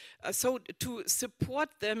 So to support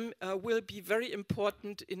them will be very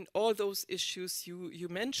important in all those issues you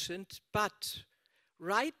mentioned, but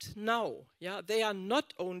right now, yeah, they are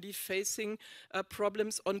not only facing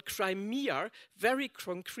problems on Crimea, very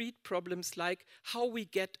concrete problems like how we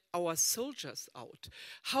get our soldiers out,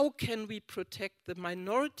 how can we protect the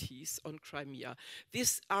minorities on Crimea.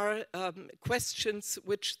 These are questions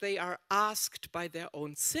which they are asked by their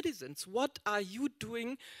own citizens. What are you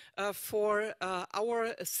doing for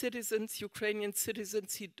our citizens, Ukrainian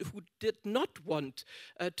citizens who did not want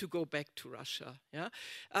to go back to Russia? Yeah?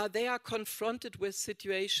 They are confronted with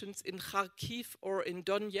situations in Kharkiv or in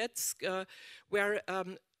Donetsk where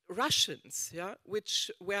Russians, yeah,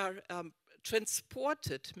 which were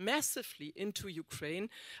transported massively into Ukraine,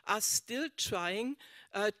 are still trying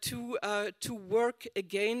to work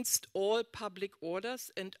against all public orders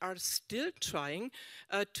and are still trying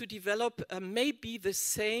to develop maybe the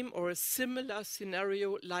same or a similar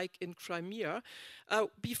scenario like in Crimea.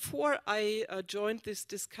 Before I joined this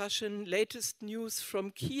discussion, latest news from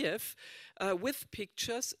Kiev with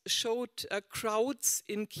pictures showed crowds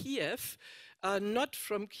in Kiev, not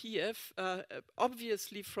from Kiev,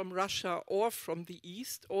 obviously from Russia or from the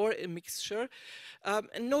East, or a mixture,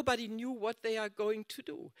 and nobody knew what they are going to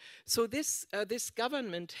do. So this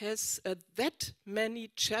government has that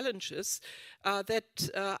many challenges that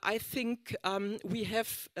I think we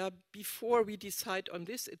have, before we decide on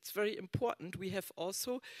this, it's very important, we have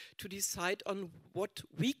also to decide on what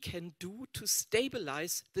we can do to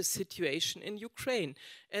stabilize the situation in Ukraine.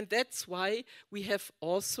 And that's why we have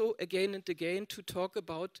also again and again to talk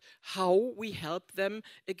about how we help them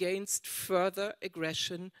against further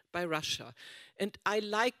aggression by Russia. And I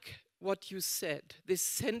like what you said. This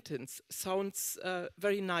sentence sounds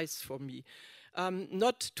very nice for me.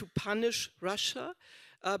 Not to punish Russia,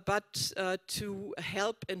 but to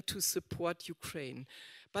help and to support Ukraine.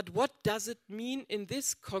 But what does it mean in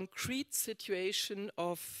this concrete situation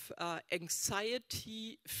of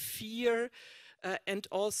anxiety, fear, and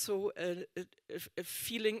also a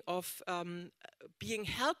feeling of being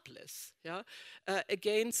helpless, yeah,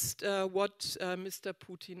 against what Mr.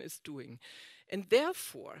 Putin is doing? And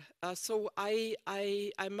therefore, so I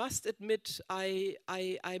must admit,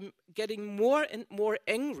 I'm getting more and more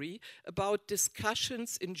angry about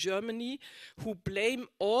discussions in Germany who blame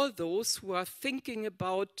all those who are thinking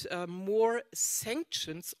about more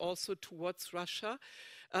sanctions also towards Russia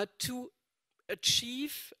to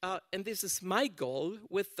achieve, and this is my goal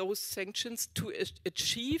with those sanctions, to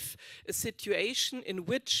achieve a situation in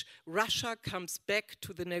which Russia comes back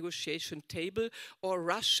to the negotiation table, or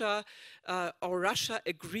Russia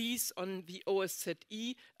agrees on the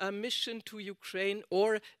OSCE mission to Ukraine,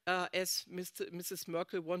 or as Mrs.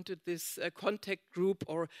 Merkel wanted, this contact group,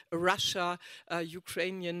 or a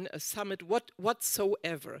Russia-Ukrainian summit,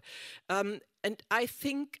 whatsoever. And I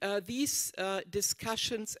think these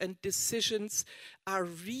discussions and decisions are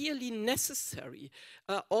really necessary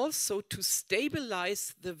also to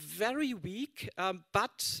stabilize the very weak,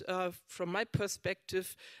 but from my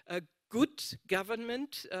perspective, good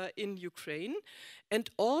government in Ukraine, and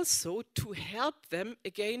also to help them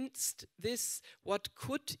against this, what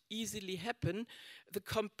could easily happen, the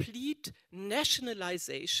complete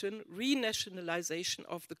nationalization, renationalization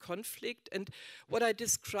of the conflict, and what I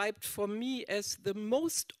described for me as the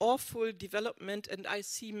most awful development, and I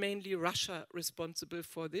see mainly Russia responsible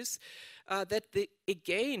for this, that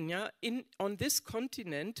on this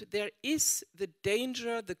continent there is the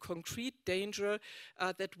danger, the concrete danger,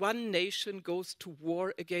 that one nation goes to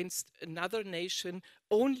war against another nation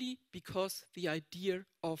only because the idea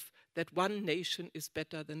of that one nation is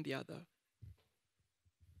better than the other.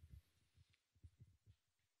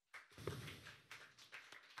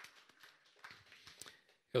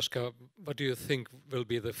 Joschka, what do you think will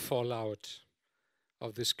be the fallout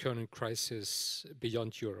of this current crisis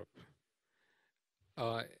beyond Europe?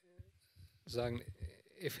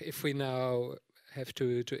 If we now have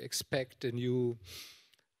to expect a new,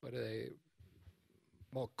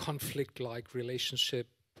 more conflict-like relationship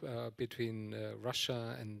between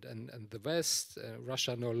Russia and the West,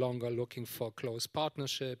 Russia no longer looking for close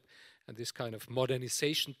partnership and this kind of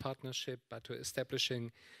modernization partnership, but to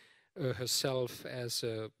establishing herself as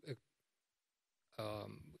a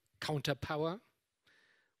counterpower.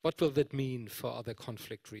 What will that mean for other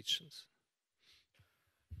conflict regions?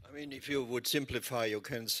 I mean, if you would simplify, you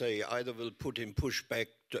can say either will Putin push back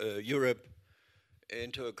Europe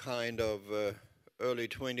into a kind of early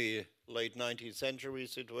 20th, late 19th century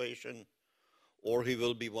situation, or he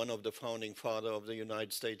will be one of the founding fathers of the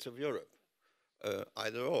United States of Europe.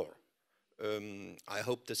 Either or. I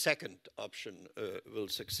hope the second option will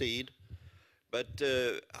succeed, but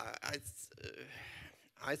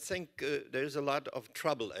I think there's a lot of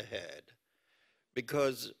trouble ahead,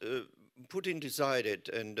 because Putin decided,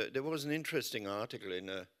 and there was an interesting article in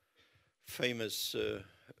a famous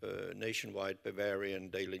nationwide Bavarian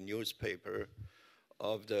daily newspaper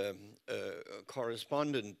of the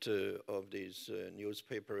correspondent of this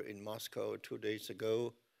newspaper in Moscow 2 days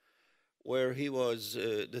ago, where he was,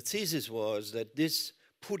 the thesis was that this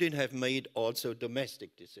Putin have made also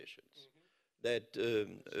domestic decisions, that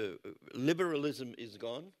liberalism is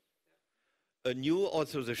gone, a new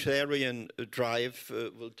authoritarian drive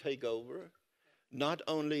will take over, not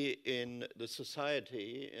only in the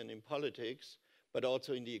society and in politics, but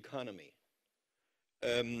also in the economy.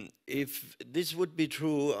 If this would be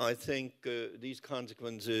true, I think these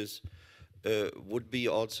consequences would be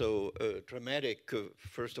also dramatic,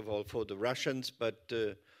 first of all for the Russians, but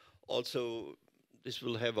also this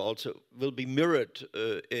will be mirrored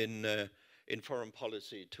in foreign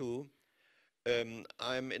policy too.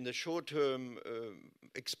 I'm in the short term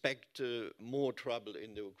expect more trouble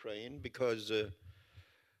in the Ukraine because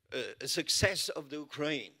a success of the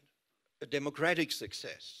Ukraine, a democratic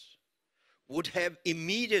success, would have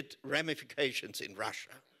immediate ramifications in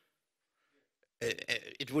Russia.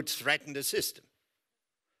 It would threaten the system.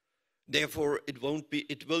 Therefore, it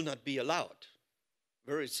will not be allowed.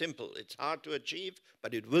 Very simple. It's hard to achieve,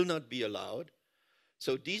 but it will not be allowed.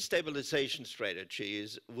 So destabilization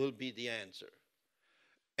strategies will be the answer.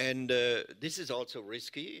 And this is also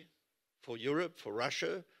risky for Europe, for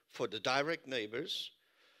Russia, for the direct neighbors.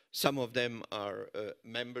 Some of them are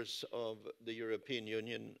members of the European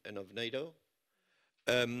Union and of NATO.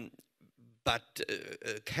 But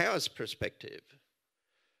a chaos perspective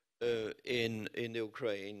in the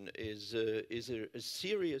Ukraine is a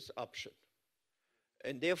serious option.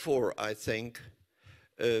 And therefore, I think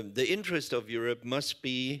the interest of Europe must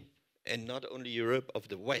be, and not only Europe, of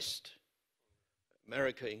the West,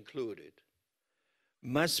 America included,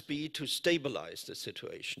 must be to stabilize the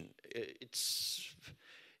situation.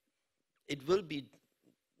 It will be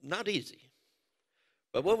not easy.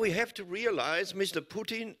 But what we have to realize, Mr.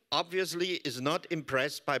 Putin obviously is not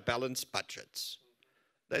impressed by balanced budgets.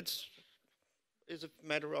 That is a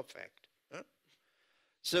matter of fact. Huh?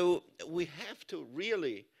 So we have to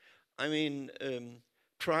really,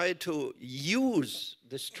 try to use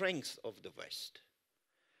the strength of the West.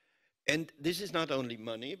 And this is not only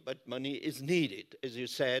money, but money is needed. As you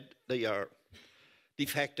said, they are de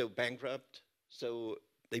facto bankrupt, so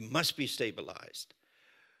they must be stabilized.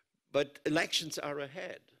 But elections are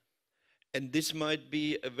ahead. And this might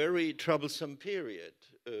be a very troublesome period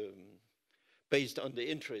based on the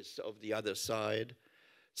interests of the other side.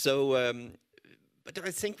 So, but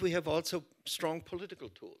I think we have also strong political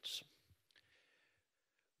tools.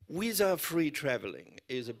 Visa-free traveling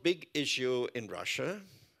is a big issue in Russia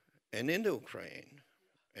and in the Ukraine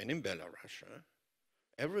and in Belarus,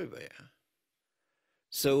 everywhere.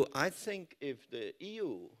 So I think if the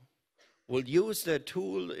EU will use that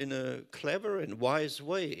tool in a clever and wise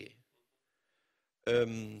way,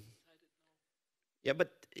 yeah,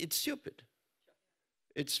 but it's stupid.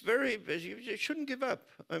 It's very, you shouldn't give up.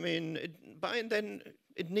 By then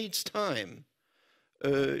it needs time.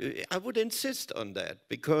 I would insist on that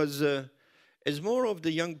because as more of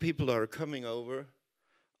the young people are coming over,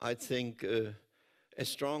 I think as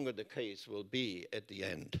stronger the case will be at the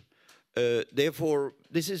end. Therefore,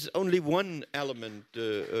 this is only one element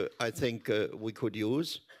I think we could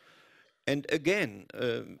use. And again,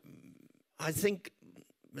 I think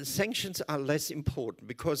sanctions are less important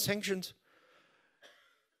because sanctions,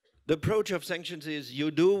 the approach of sanctions is you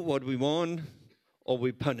do what we want or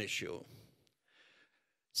we punish you.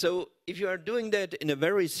 So if you are doing that in a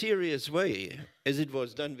very serious way, as it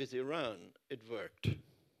was done with Iran, it worked.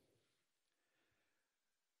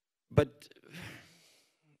 But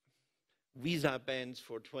visa bans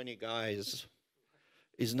for 20 guys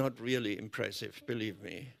is not really impressive, believe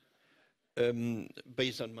me,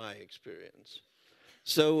 based on my experience.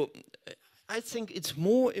 So I think it's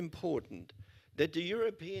more important that the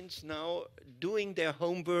Europeans now doing their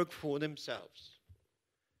homework for themselves.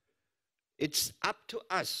 It's up to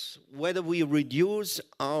us whether we reduce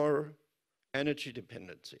our energy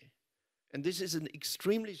dependency. And this is an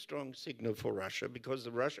extremely strong signal for Russia because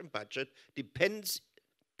the Russian budget depends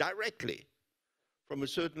directly from a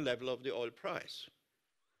certain level of the oil price.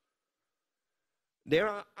 There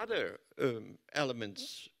are other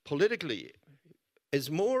elements politically. As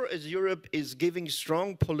more as Europe is giving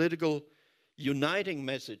strong political uniting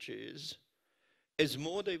messages, as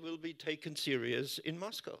more they will be taken serious in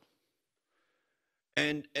Moscow.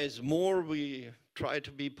 And as more we try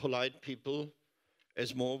to be polite people,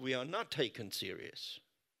 as more we are not taken serious.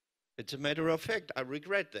 It's a matter of fact. I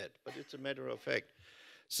regret that, but it's a matter of fact.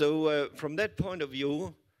 So from that point of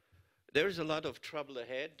view, there is a lot of trouble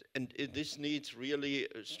ahead, and this needs really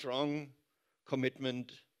a strong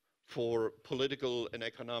commitment for political and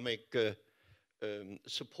economic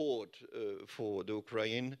support for the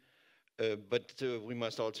Ukraine. But we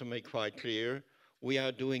must also make quite clear, we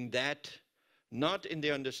are doing that not in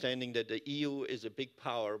the understanding that the EU is a big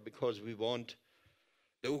power because we want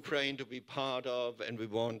the Ukraine to be part of and we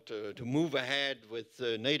want to move ahead with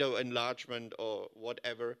NATO enlargement or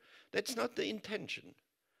whatever. That's not the intention.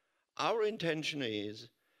 Our intention is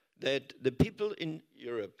that the people in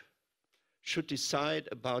Europe should decide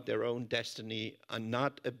about their own destiny and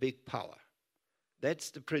not a big power.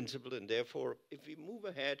 That's the principle, and therefore, if we move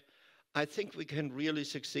ahead, I think we can really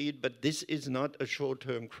succeed, but this is not a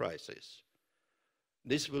short-term crisis.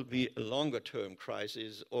 This will be a longer-term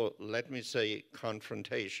crisis, or let me say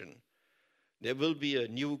confrontation. There will be a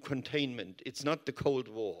new containment. It's not the Cold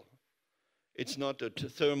War. It's not a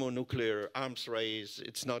thermonuclear arms race.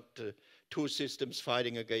 It's not two systems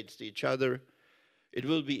fighting against each other. It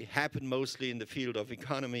will happen mostly in the field of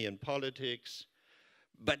economy and politics,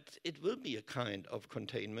 but it will be a kind of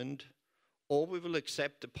containment, or we will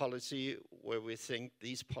accept a policy where we think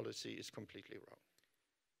this policy is completely wrong.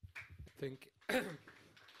 I think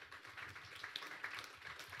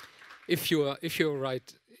if you're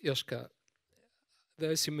right, Joschka,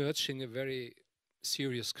 there is emerging a very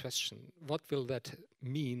serious question. What will that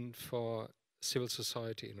mean for civil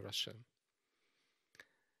society in Russia?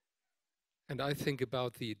 And I think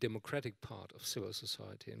about the democratic part of civil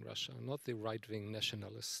society in Russia, not the right-wing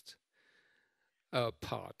nationalist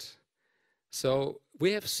part. So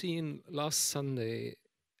we have seen last Sunday,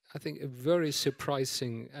 I think, a very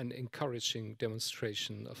surprising and encouraging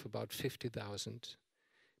demonstration of about 50,000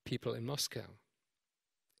 people in Moscow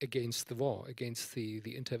against the war, against the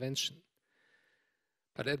intervention.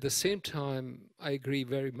 But at the same time, I agree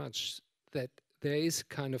very much that there is a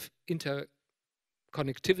kind of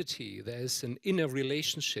interconnectivity, there is an inner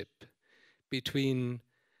relationship between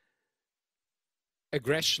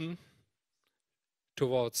aggression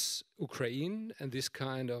towards Ukraine and this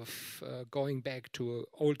kind of going back to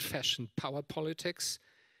old-fashioned power politics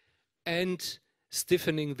and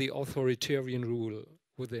stiffening the authoritarian rule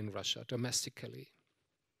within Russia domestically.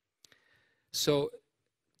 So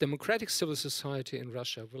democratic civil society in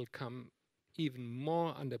Russia will come even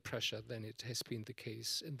more under pressure than it has been the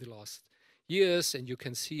case in the last years, and you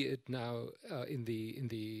can see it now in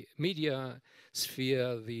the media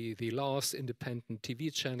sphere. The last independent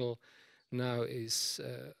TV channel now is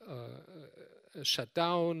shut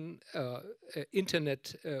down.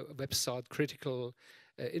 Internet website, critical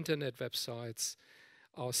internet websites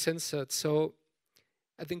are censored. So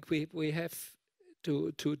I think we have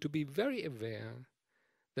to be very aware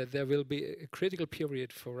that there will be a critical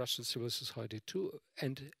period for Russian civil society too,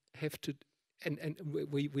 and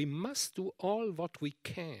we must do all what we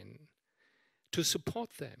can to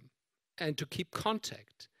support them and to keep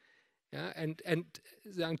contact, yeah, and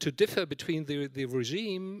to differ between the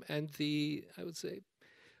regime and the, I would say,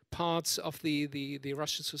 parts of the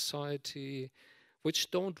Russian society which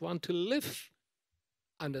don't want to live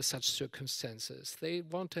under such circumstances. They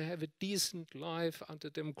want to have a decent life under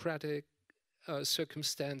democratic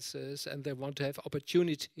circumstances, and they want to have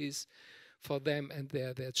opportunities for them and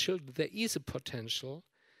their children. There is a potential.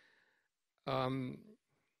 And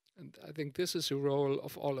I think this is a role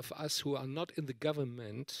of all of us who are not in the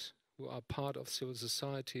government, who are part of civil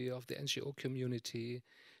society, of the NGO community,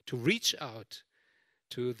 to reach out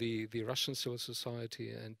to the Russian civil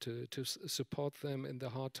society and to support them in the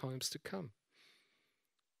hard times to come.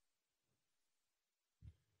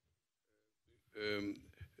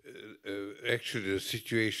 Actually, the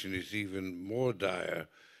situation is even more dire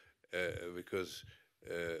because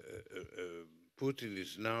Putin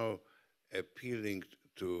is now appealing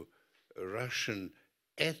to Russian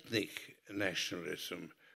ethnic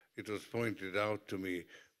nationalism. It was pointed out to me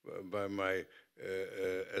by my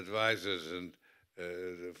advisors and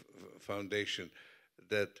the foundation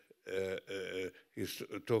that he's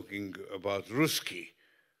talking about Ruski,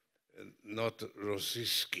 not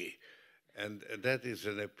Rossiyski. And that is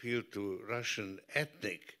an appeal to Russian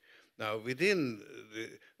ethnic. Now, within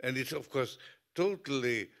and it's of course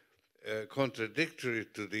totally contradictory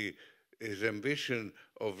to his ambition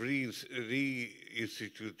of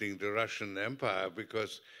reinstituting the Russian Empire,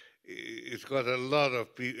 because it's got a lot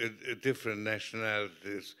of different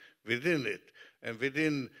nationalities within it. And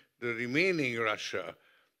within the remaining Russia,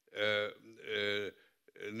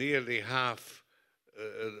 nearly half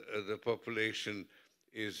the population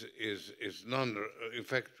is in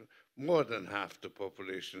fact, more than half the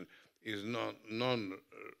population is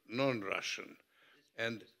non-Russian.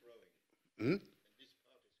 And this part is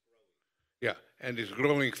growing. Yeah, and it's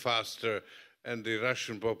growing faster, and the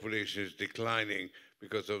Russian population is declining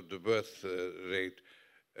because of the birth rate.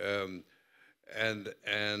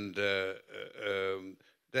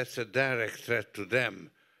 That's a direct threat to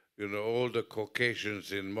them. You know, all the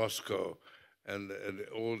Caucasians in Moscow and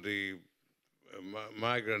all the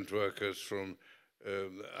migrant workers from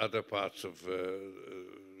other parts of,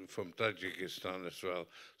 from Tajikistan as well.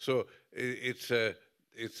 So it's a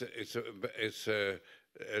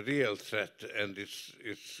real threat, and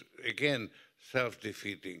it's again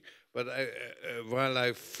self-defeating. But while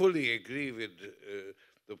I fully agree with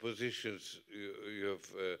the positions you have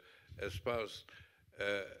espoused,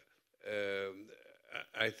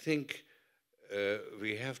 I think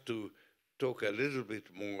we have to talk a little bit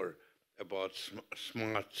more about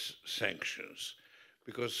smart sanctions,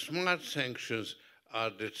 because smart sanctions are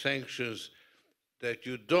the sanctions that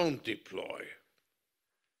you don't deploy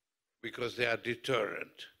because they are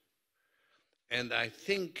deterrent. And I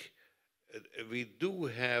think we do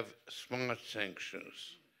have smart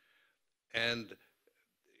sanctions, and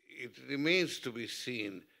it remains to be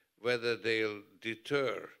seen whether they'll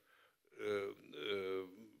deter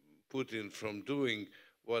Putin from doing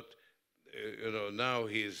what, you know, now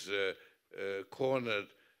he's cornered,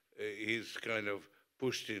 he's kind of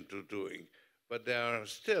pushed into doing. But there are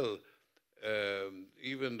still,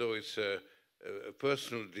 even though it's a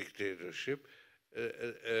personal dictatorship,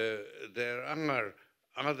 there are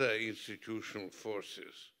other institutional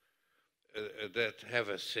forces that have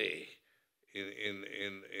a say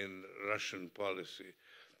in Russian policy.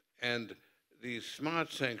 And these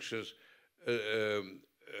smart sanctions,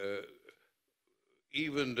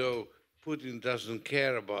 even though Putin doesn't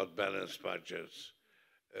care about balanced budgets,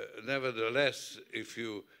 nevertheless, if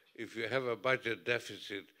you have a budget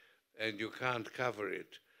deficit and you can't cover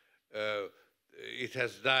it, it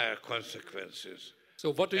has dire consequences.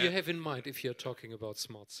 So what do you have in mind if you're talking about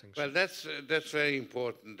smart sanctions? Well, that's very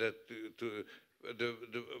important. That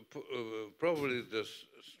probably the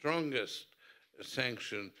strongest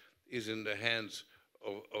sanction is in the hands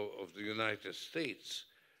of the United States,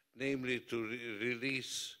 namely to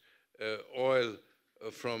release oil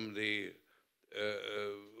from the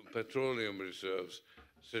petroleum reserves,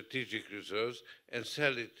 strategic reserves, and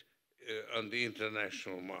sell it on the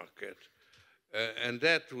international market. And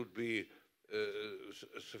that would be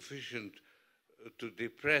sufficient to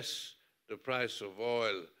depress the price of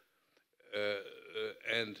oil,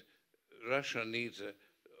 and Russia needs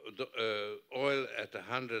oil at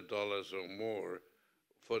 $100 or more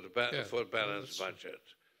for the for balanced budget.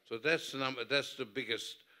 So that's the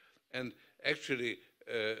biggest. And actually,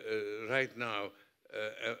 right now,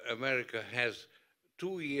 America has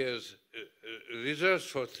 2 years reserves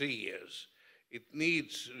for 3 years. It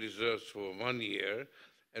needs reserves for 1 year,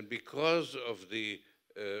 and because of the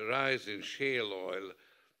rise in shale oil,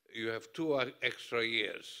 you have 2 extra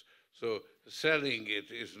years. So selling it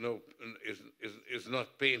is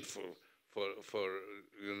not painful for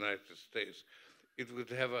the United States. It would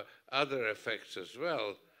have other effects as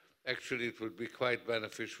well. Actually, it would be quite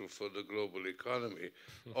beneficial for the global economy,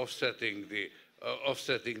 offsetting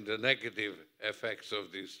the negative effects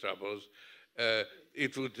of these troubles.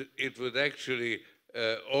 It would actually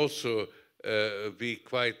also be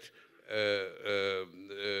quite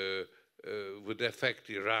would affect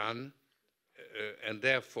Iran, and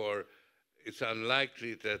therefore it's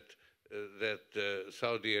unlikely that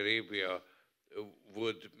Saudi Arabia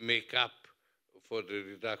would make up for the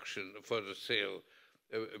reduction, for the sale,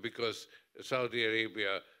 because Saudi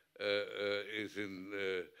Arabia is in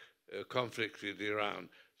conflict with Iran.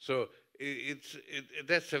 So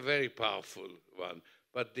that's a very powerful one.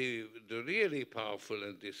 But the really powerful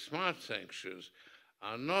and the smart sanctions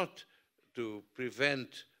are not to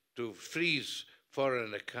prevent, to freeze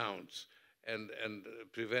foreign accounts and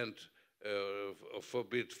prevent or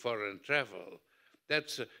forbid foreign travel.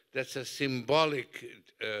 That's a symbolic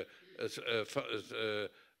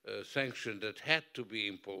sanction that had to be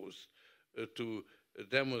imposed to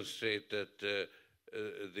demonstrate that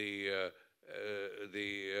the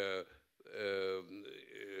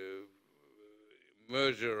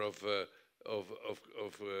merger of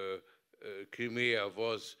Crimea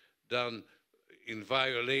was done in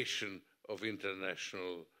violation of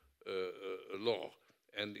international law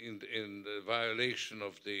and in the violation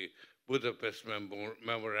of the Budapest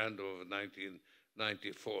Memorandum of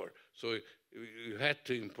 1994. So you had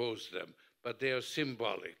to impose them, but they are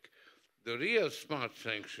symbolic. The real smart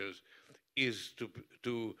sanctions is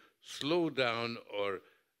to slow down or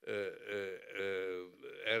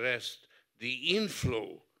arrest the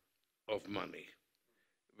inflow of money,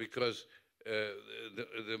 because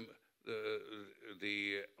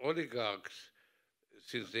the oligarchs,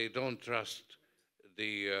 since they don't trust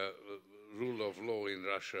the rule of law in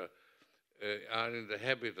Russia, are in the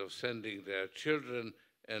habit of sending their children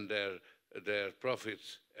and their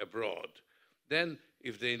profits abroad. Then,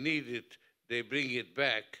 if they need it, they bring it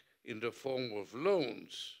back in the form of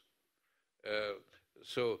loans.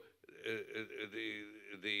 So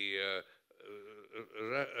the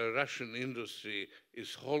Russian industry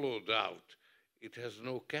is hollowed out. It has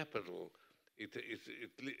no capital. It's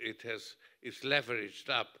leveraged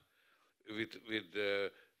up with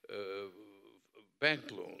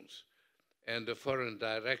bank loans. And the foreign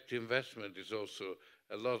direct investment is also,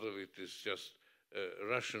 a lot of it is just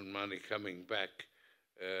Russian money coming back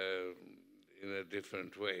in a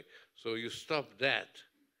different way. So you stop that,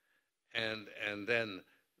 and then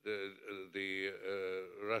the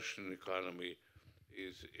Russian economy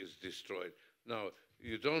is destroyed. Now,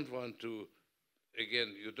 you don't want to,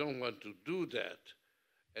 again, you don't want to do that,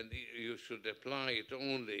 and you should apply it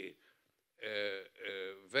only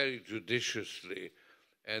very judiciously.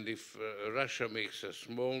 And if Russia makes a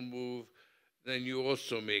small move, then you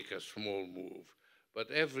also make a small move.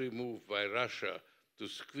 But every move by Russia to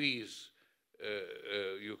squeeze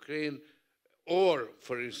Ukraine, or,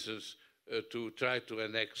 for instance, to try to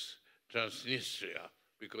annex Transnistria,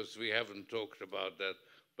 because we haven't talked about that,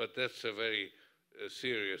 but that's a very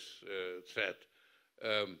serious threat,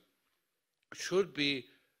 should be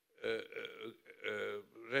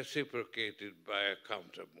reciprocated by a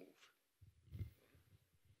counter move.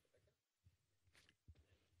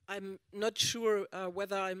 I'm not sure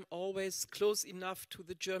whether I'm always close enough to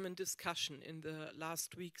the German discussion in the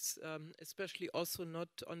last weeks, especially also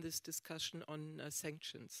not on this discussion on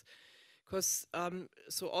sanctions. Because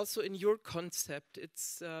so also in your concept,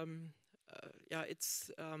 it's kind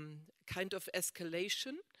of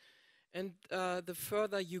escalation, and the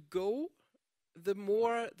further you go, the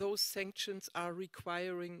more those sanctions are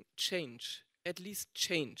requiring change, at least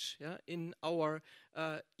change, yeah, in our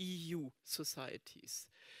EU societies.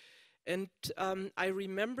 And I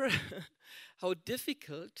remember how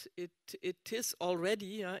difficult it is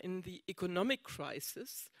already in the economic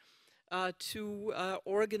crisis to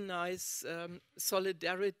organize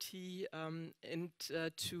solidarity and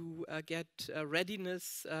to get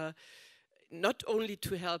readiness, not only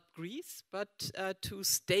to help Greece, but to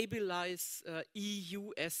stabilize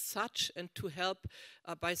EU as such, and to help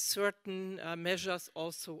by certain measures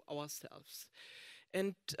also ourselves.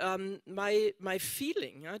 And my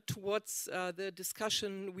feeling towards the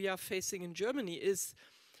discussion we are facing in Germany is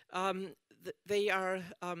they are,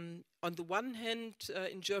 on the one hand,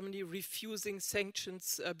 in Germany, refusing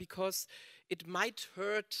sanctions because it might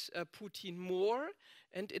hurt Putin more,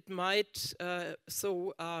 and it might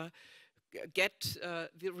get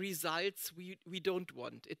the results we don't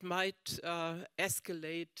want. It might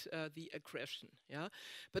escalate the aggression. Yeah?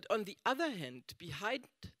 But on the other hand, behind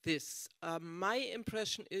this, my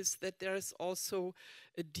impression is that there is also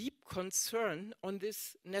a deep concern on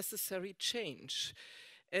this necessary change.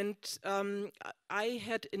 And I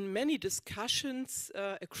had in many discussions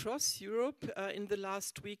across Europe in the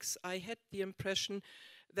last weeks, I had the impression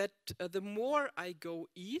that the more I go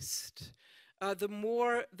east, the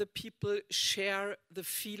more the people share the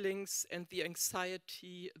feelings and the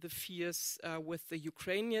anxiety, the fears with the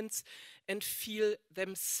Ukrainians, and feel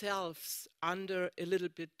themselves under a little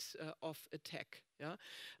bit of attack. Yeah?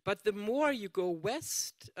 But the more you go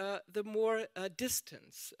west, the more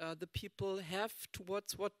distance the people have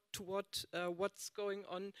towards what's going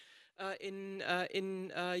on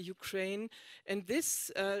in Ukraine, and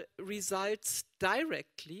this results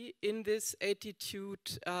directly in this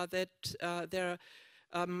attitude that there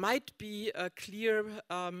might be a clear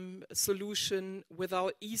solution,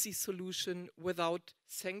 easy solution, without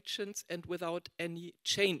sanctions and without any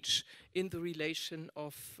change in the relation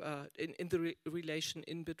of relation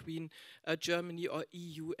in between Germany or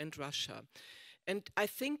EU and Russia. And I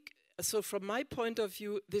think, so from my point of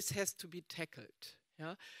view, this has to be tackled.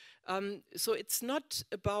 Yeah? So it's not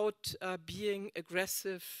about being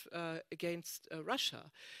aggressive against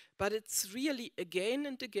Russia, but it's really again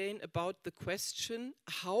and again about the question,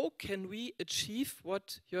 how can we achieve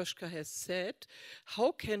what Joschka has said?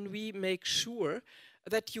 How can we make sure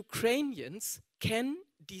that Ukrainians can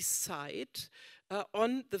decide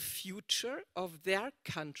on the future of their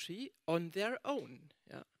country on their own?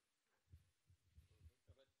 Yeah.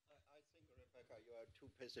 I think, Rebecca, you are too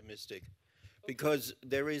pessimistic. Because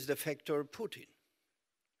there is the factor Putin.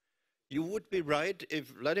 You would be right if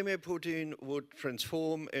Vladimir Putin would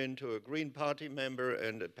transform into a Green Party member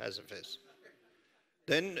and a pacifist.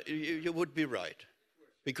 Then you would be right.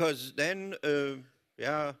 Because then,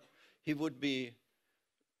 he would be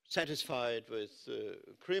satisfied with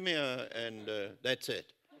Crimea and that's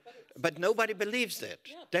it. But nobody believes that.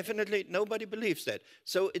 Definitely nobody believes that.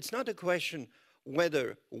 So it's not a question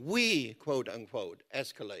whether we, quote unquote,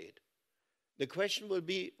 escalate. The question will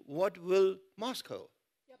be, what will Moscow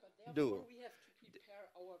do? We have to prepare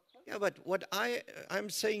our country. Yeah, but what I'm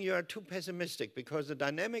saying, you are too pessimistic, because the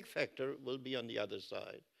dynamic factor will be on the other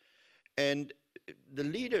side. And the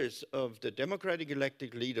leaders of the democratic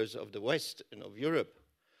elected leaders of the West and of Europe,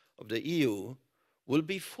 of the EU, will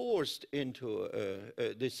be forced into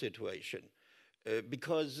this situation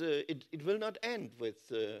because it will not end with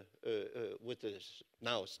this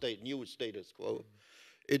now new status quo.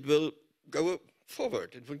 It will go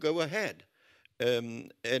forward. It will go ahead.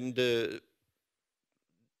 And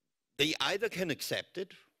they either can accept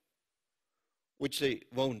it, which they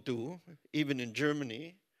won't do. Even in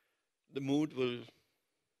Germany, the mood will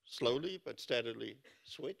slowly but steadily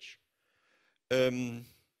switch.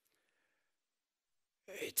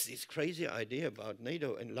 It's this crazy idea about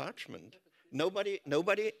NATO enlargement. Nobody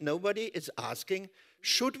is asking,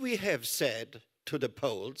 should we have said to the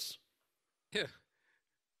Poles, Yeah.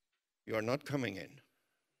 you are not coming in?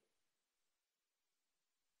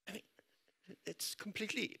 I mean, it's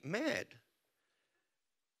completely mad.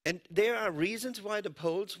 And there are reasons why the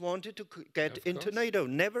Poles wanted to get into NATO.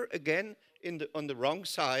 Never again on the wrong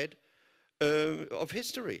side of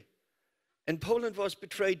history. And Poland was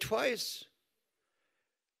betrayed twice.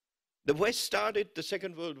 The West started the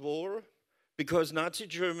Second World War because Nazi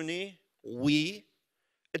Germany, we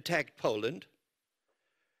attacked Poland.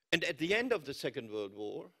 And at the end of the Second World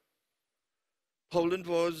War, Poland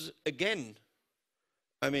was again,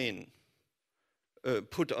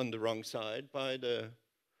 put on the wrong side by the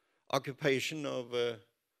occupation of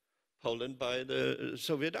Poland by the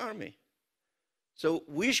Soviet army. So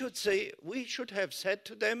we should have said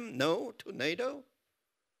to them, no to NATO?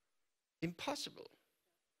 Impossible.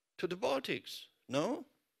 To the Baltics, no?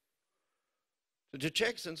 To the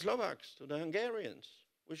Czechs and Slovaks, to the Hungarians,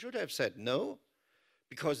 we should have said no,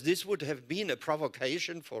 because this would have been a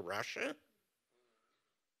provocation for Russia.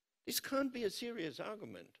 This can't be a serious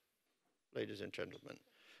argument, ladies and gentlemen.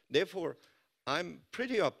 Therefore, I'm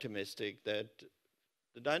pretty optimistic that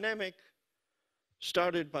the dynamic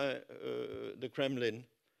started by the Kremlin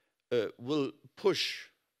will push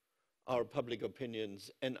our public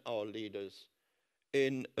opinions and our leaders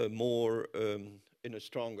in a more, in a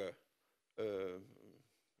stronger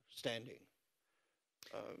standing.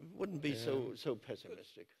 Wouldn't be so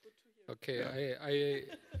pessimistic. Okay, yeah.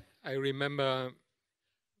 I remember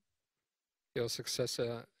your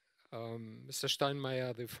successor, Mr.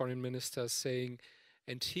 Steinmeier, the foreign minister, saying,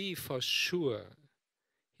 and he for sure,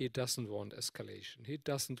 he doesn't want escalation. He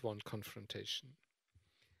doesn't want confrontation.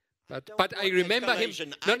 But I remember him.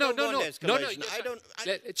 No.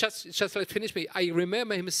 Just let finish me. I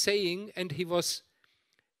remember him saying, and he was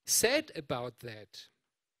said about that,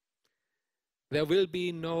 there will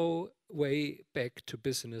be no way back to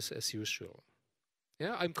business as usual.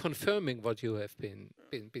 Yeah, I'm confirming what you have been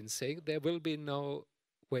saying. There will be no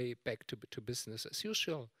way back to business as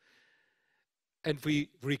usual. And we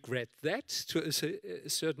regret that to a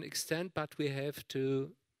certain extent, but we have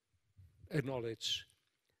to acknowledge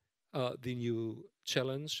the new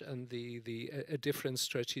challenge and a different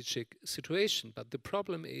strategic situation. But the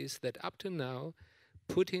problem is that up to now,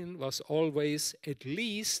 Putin was always at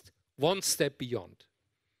least one step beyond.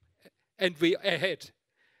 And we ahead,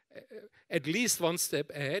 at least one step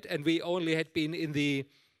ahead, and we only had been in the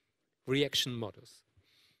reaction modus.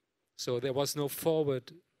 So there was no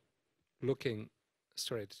forward-looking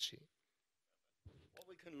strategy. What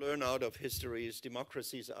we can learn out of history is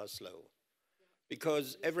democracies are slow.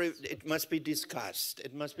 Because it must be discussed.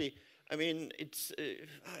 It must be, I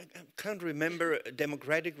can't remember a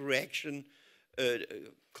democratic reaction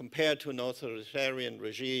compared to an authoritarian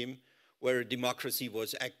regime where democracy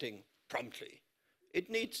was acting promptly. It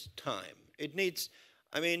needs time. It needs,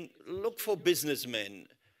 look for businessmen.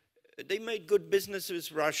 They made good business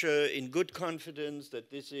with Russia in good confidence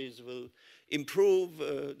that will improve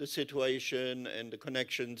the situation and the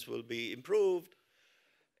connections will be improved.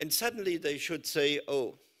 And suddenly they should say,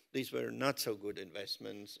 oh, these were not so good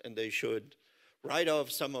investments, and they should write off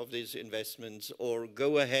some of these investments or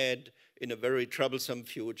go ahead in a very troublesome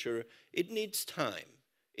future. It needs time.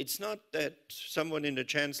 It's not that someone in the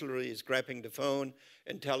chancellery is grabbing the phone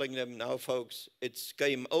and telling them, now folks, it's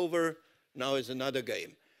game over, now is another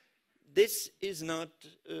game. This is not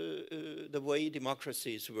the way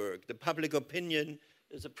democracies work. The public opinion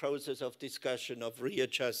is a process of discussion, of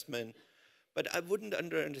readjustment. But I wouldn't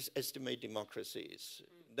underestimate democracies.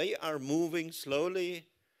 They are moving slowly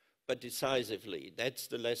but decisively. That's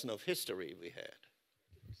the lesson of history we had.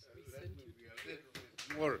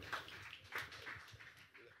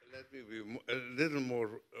 Let me be a little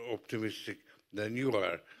more optimistic than you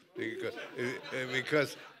are, because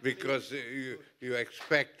you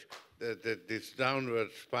expect that this downward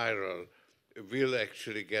spiral will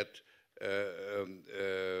actually get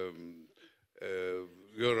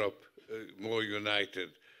Europe more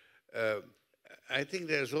united. I think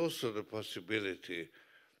there's also the possibility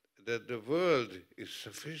that the world is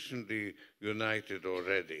sufficiently united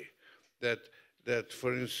already, that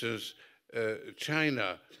for instance,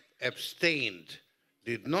 China abstained,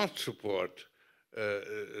 did not support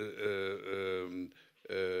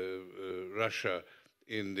Russia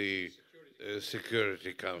in the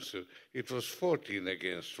Security Council. It was 14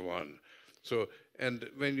 against 1. So, and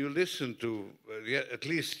when you listen to, at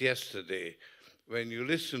least yesterday, when you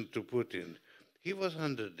listen to Putin, he was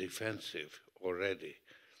on the defensive already.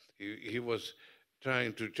 He was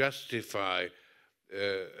trying to justify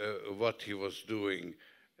what he was doing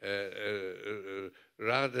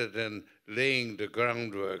rather than laying the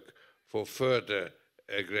groundwork for further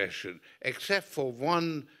aggression, except for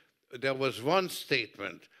one. There was one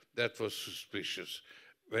statement that was suspicious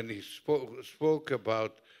when he spoke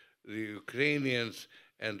about the Ukrainians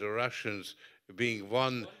and the Russians being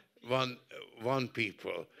one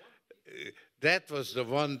people. That was the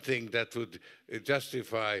one thing that would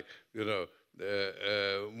justify, you know,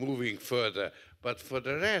 moving further. But for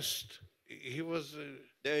the rest, he was.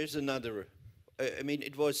 There is another. I mean,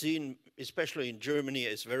 it was seen, especially in Germany,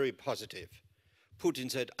 as very positive.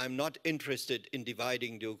 Putin said, "I'm not interested in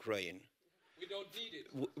dividing the Ukraine. We don't need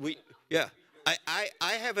it." Yeah.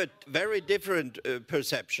 I have a very different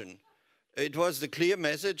perception. It was the clear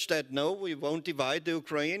message that no, we won't divide the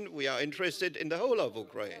Ukraine. We are interested in the whole of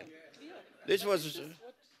Ukraine. This was.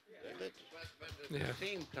 But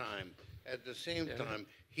at the same time,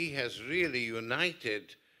 he has really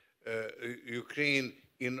united Ukraine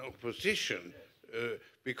in opposition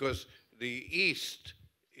because the East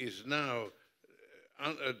is now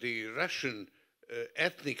under the Russian,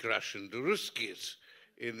 ethnic Russian, the Ruskies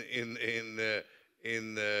in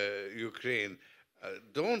Ukraine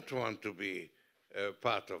don't want to be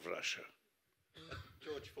part of Russia.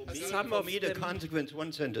 George, for me the consequence,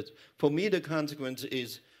 one sentence, for me the consequence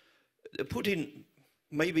is Putin,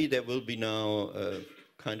 maybe there will be now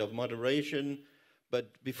kind of moderation, but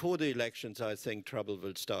before the elections I think trouble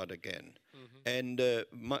will start again. And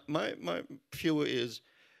my view is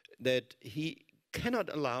that he cannot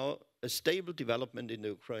allow a stable development in the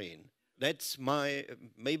Ukraine. That's my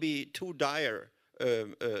maybe too dire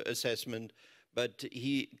assessment, but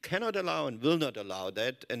he cannot allow and will not allow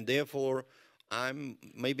that, and therefore I'm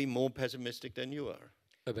maybe more pessimistic than you are.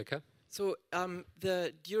 Rebecca? So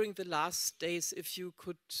during the last days, if you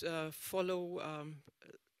could follow,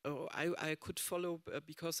 I could follow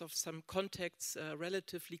because of some contacts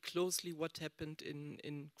relatively closely what happened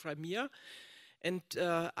in Crimea. And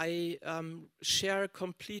I share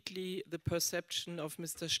completely the perception of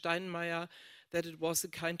Mr. Steinmeier that it was a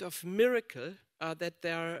kind of miracle that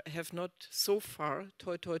there have not so far,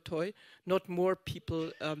 not more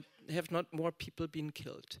people have not more people been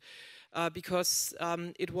killed, because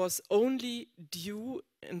it was only due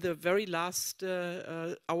in the very last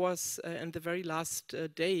hours and the very last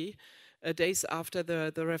days after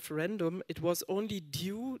the referendum, it was only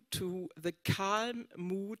due to the calm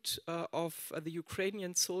mood of the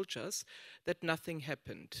Ukrainian soldiers that nothing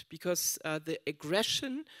happened, because the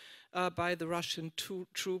aggression by the Russian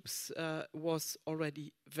troops was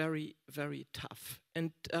already very, very tough.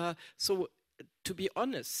 And so, to be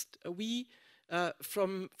honest, we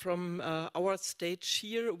from our stage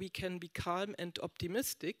here, we can be calm and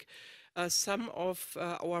optimistic. Some of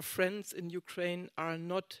our friends in Ukraine are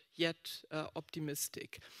not yet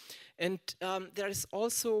optimistic. And there is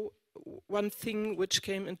also one thing which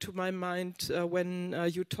came into my mind when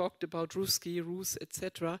you talked about Rus,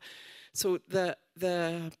 etc. So the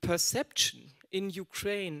perception in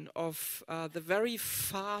Ukraine of the very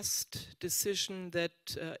fast decision that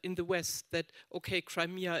in the West that, okay,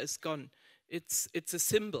 Crimea is gone. It's a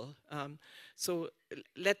symbol. So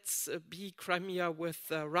let's be Crimea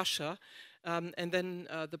with Russia, and then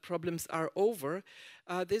the problems are over.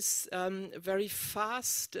 This very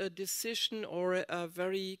fast decision or a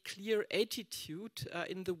very clear attitude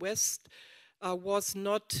in the West was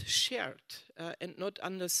not shared and not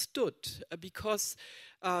understood, because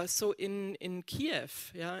So in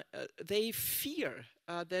Kiev, yeah, they fear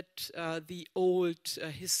that the old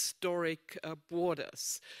historic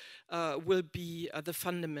borders will be the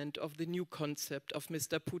fundament of the new concept of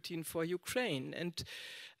Mr. Putin for Ukraine. And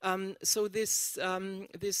so this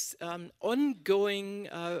ongoing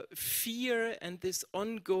fear and this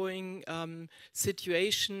ongoing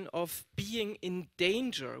situation of being in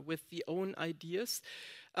danger with the own ideas,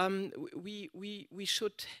 we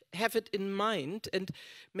should have it in mind. And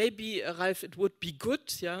maybe, Ralf, it would be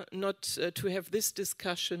good, yeah, not to have this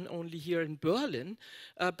discussion only here in Berlin,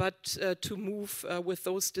 but to move with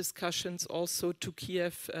those discussions also to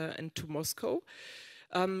Kiev and to Moscow.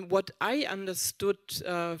 What I understood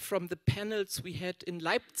from the panels we had in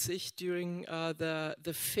Leipzig during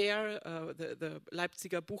the fair, the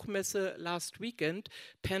Leipziger Buchmesse last weekend,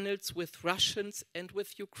 panels with Russians and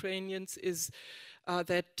with Ukrainians, is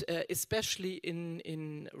that especially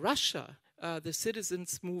in Russia, the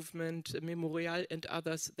citizens movement, Memorial and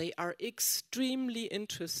others, they are extremely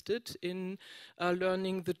interested in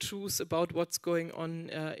learning the truth about what's going on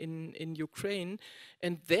in Ukraine.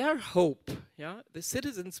 And their hope, yeah, the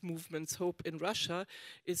citizens movement's hope in Russia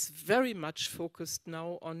is very much focused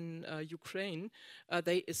now on Ukraine.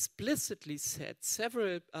 They explicitly said,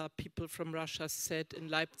 several people from Russia said in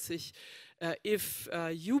Leipzig, if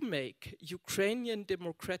you make Ukrainian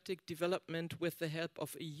democratic development with the help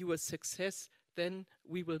of EU a success, then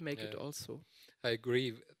we will make it also. I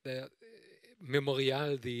agree. The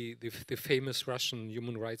Memorial, the famous Russian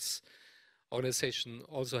human rights organization,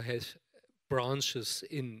 also has branches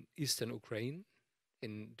in eastern Ukraine,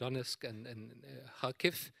 in Donetsk and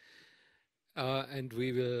Kharkiv. And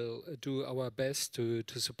we will do our best to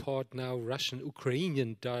support now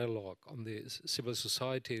Russian-Ukrainian dialogue on the civil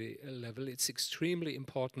society level. It's extremely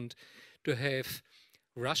important to have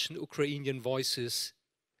Russian-Ukrainian voices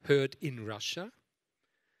heard in Russia.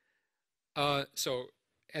 So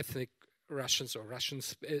ethnic Russians or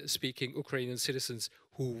Russian-speaking Ukrainian citizens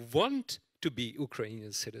who want to be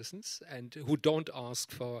Ukrainian citizens and who don't ask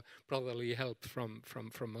for brotherly help from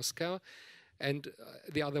Moscow. And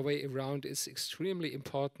the other way around, is extremely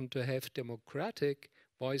important to have democratic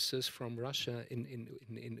voices from Russia in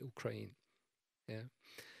Ukraine. Yeah.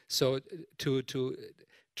 So to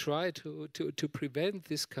try to prevent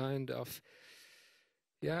this kind of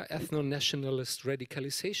ethno-nationalist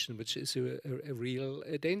radicalization, which is a real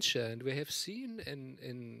danger. And we have seen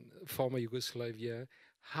in former Yugoslavia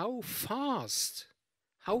how fast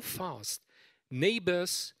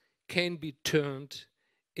neighbors can be turned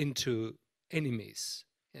into enemies.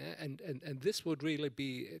 Yeah? And this would really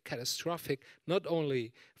be catastrophic, not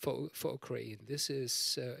only for Ukraine. This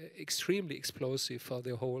is extremely explosive for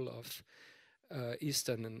the whole of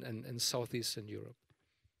Eastern and Southeastern Europe.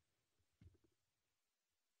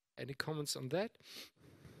 Any comments on that?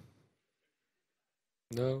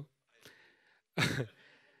 No.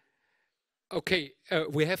 Okay,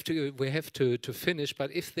 we have to finish.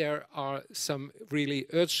 But if there are some really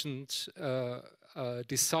urgent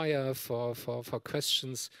desire for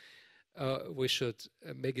questions, we should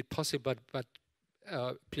make it possible. But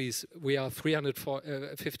please, we are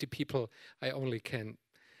 350 people. I only can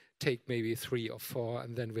take maybe 3 or 4,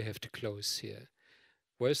 and then we have to close here.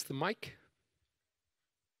 Where's the mic?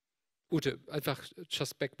 Ute, einfach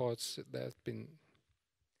just backwards. There's been,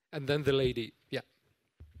 and then the lady. Yeah.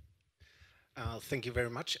 Thank you very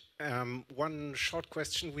much. One short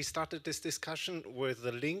question. We started this discussion with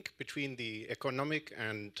the link between the economic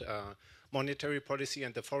and monetary policy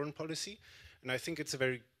and the foreign policy. And I think it's a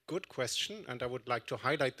very good question. And I would like to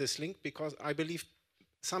highlight this link because I believe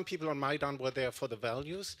some people on Maidan were there for the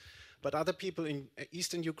values, but other people in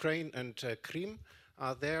Eastern Ukraine and Crimea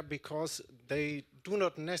are there because they do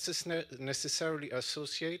not necessarily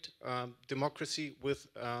associate democracy with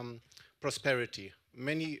prosperity.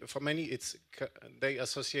 For many, they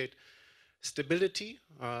associate stability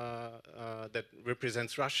that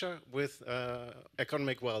represents Russia with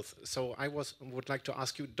economic wealth. So I would like to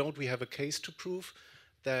ask you, don't we have a case to prove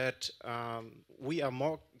that we are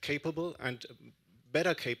more capable and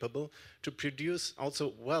better capable to produce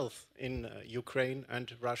also wealth in Ukraine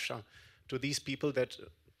and Russia to these people that...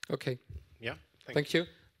 Okay. Yeah. Thank you.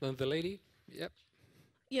 Then the lady. Yep.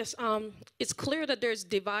 Yes, it's clear that there's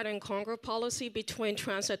divide and conquer policy between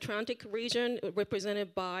transatlantic region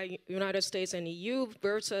represented by United States and EU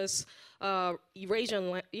versus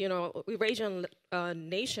Eurasian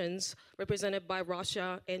nations represented by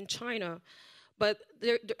Russia and China. But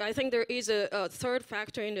I think there is a third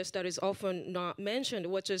factor in this that is often not mentioned,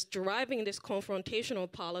 which is driving this confrontational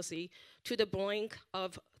policy to the brink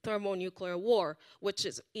of thermonuclear war, which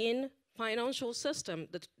is in financial system,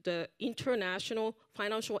 the international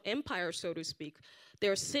financial empire, so to speak.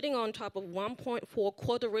 They're sitting on top of 1.4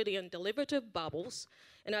 quadrillion derivative bubbles.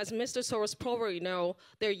 And as Mr. Soros probably know,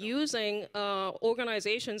 they're using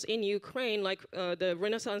organizations in Ukraine, like the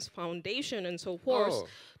Renaissance Foundation and so forth,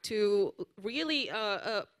 to really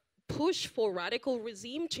push for radical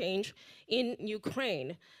regime change in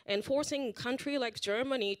Ukraine and forcing a country like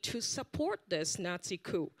Germany to support this Nazi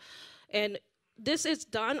coup. And this is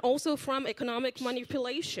done also from economic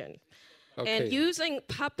manipulation. And using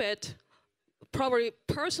puppet, probably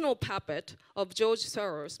personal puppet of George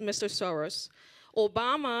Soros, Mr. Soros,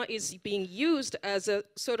 Obama is being used as a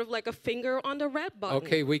sort of like a finger on the red button.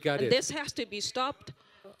 Okay, we got it. This has to be stopped.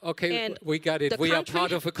 Okay, and we got it. We are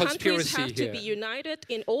part of a conspiracy countries have here. to be united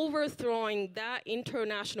in overthrowing that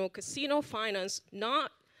international casino finance,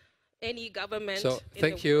 not any government in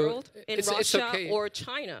the world, in Russia or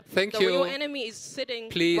China. Thank the you. real enemy is sitting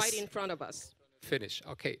right in front of us. Finish.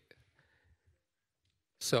 Okay.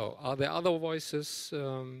 So, are there other voices?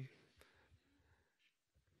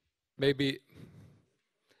 Maybe.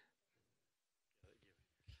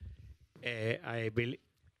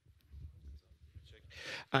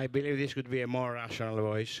 I believe this could be a more rational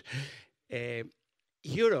voice.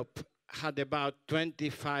 Europe had about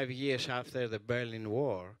 25 years after the Berlin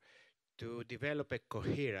War to develop a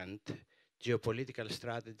coherent geopolitical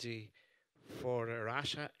strategy for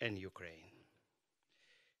Russia and Ukraine.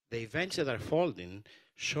 The events that are folding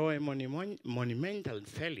show a monumental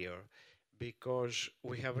failure because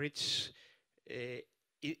we have reached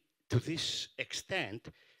to this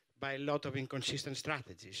extent by a lot of inconsistent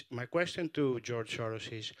strategies. My question to George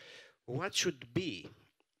Soros is, what should be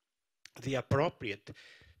the appropriate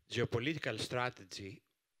geopolitical strategy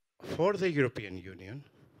for the European Union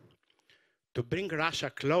to bring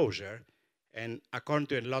Russia closer and, according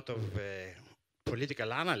to a lot of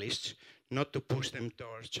political analysts, not to push them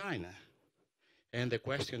towards China? And the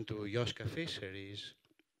question to Joschka Fischer is,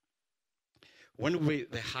 when will be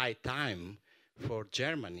the high time for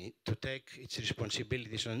Germany to take its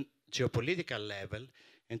responsibilities on geopolitical level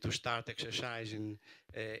and to start exercising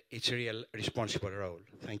its real responsible role?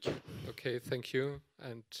 Thank you. Okay, thank you.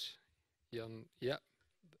 And Jan, yeah.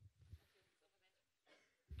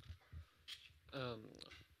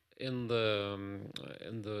 In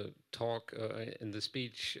the talk, in the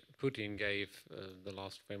speech Putin gave, the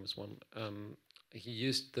last famous one, he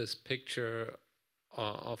used this picture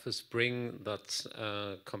of a spring that's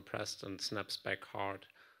compressed and snaps back hard,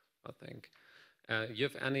 I think. You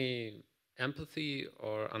have any empathy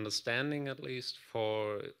or understanding, at least,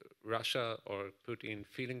 for Russia or Putin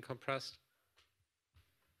feeling compressed?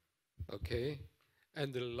 Okay.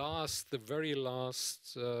 And the very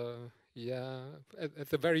last, yeah, at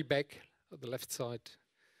the very back, on the left side.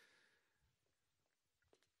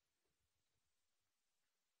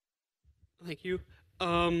 Thank you.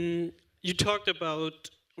 You talked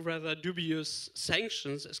about rather dubious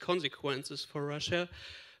sanctions as consequences for Russia,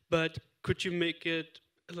 but could you make it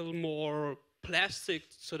a little more plastic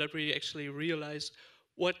so that we actually realize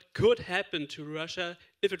what could happen to Russia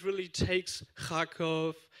if it really takes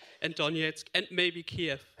Kharkov and Donetsk and maybe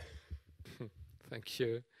Kiev? Thank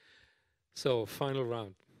you. So, final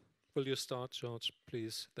round. Will you start, George,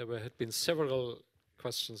 please? There had been several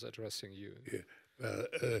questions addressing you. Yeah.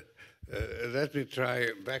 Let me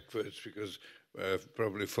try backwards because I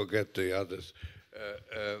probably forget the others.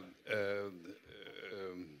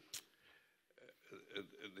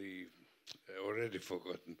 Already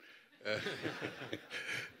forgotten.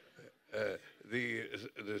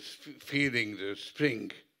 The feeling, the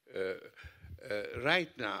spring.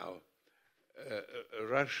 Right now,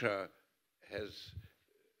 Russia has,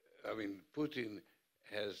 Putin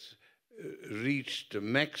has reached the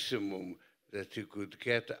maximum that you could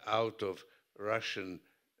get out of Russian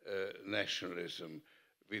nationalism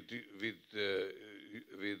with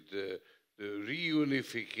the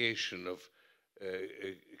reunification of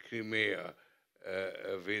Crimea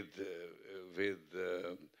with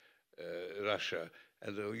Russia.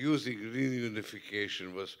 And using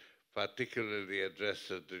reunification was particularly addressed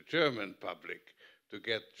to the German public to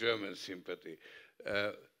get German sympathy.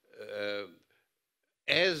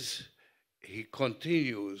 As he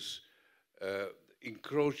continues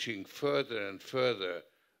encroaching further and further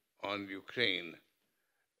on Ukraine,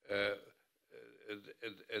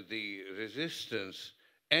 the resistance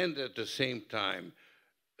and at the same time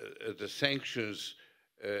the sanctions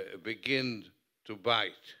begin to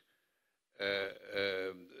bite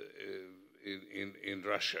in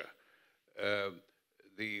Russia.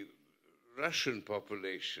 The Russian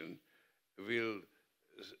population will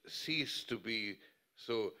cease to be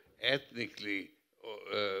so ethnically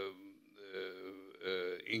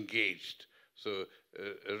engaged. So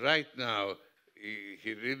right now,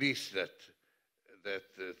 he released that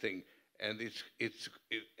thing, and as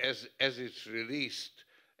it's released,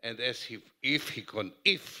 and if he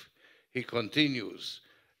continues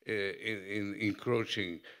in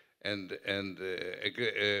encroaching and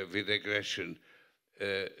with aggression,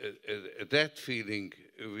 that feeling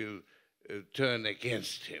will turn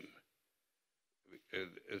against him.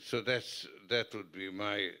 So that would be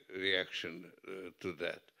my reaction to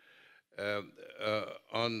that.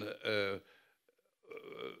 On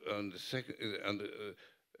the second,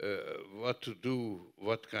 what to do,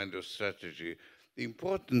 what kind of strategy. The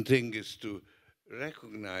important thing is to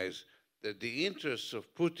recognize that the interests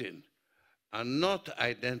of Putin are not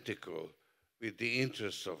identical with the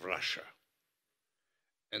interests of Russia.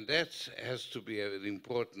 And that has to be an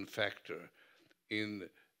important factor in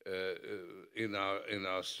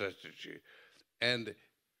our strategy. And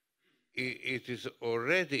it is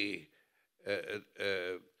already,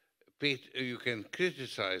 you can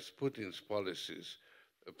criticize Putin's policies,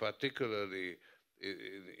 particularly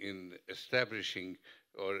in establishing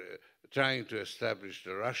or trying to establish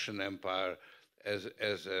the Russian Empire as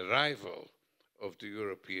a rival of the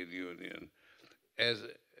European Union.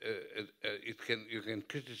 You can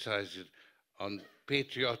criticize it on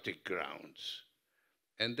patriotic grounds.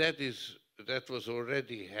 And that was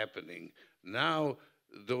already happening. Now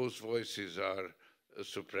those voices are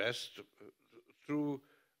suppressed through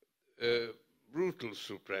brutal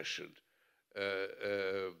suppression.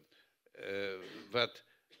 But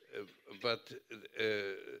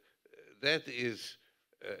that is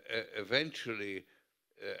eventually,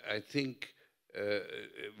 I think,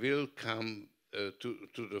 will come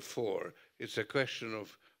to the fore. It's a question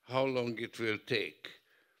of how long it will take.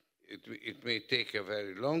 It may take a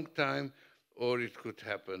very long time, or it could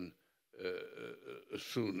happen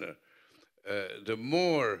sooner. The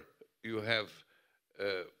more you have,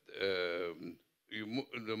 the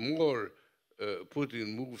more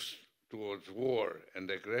Putin moves towards war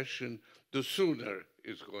and aggression, the sooner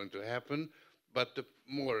it's going to happen, but the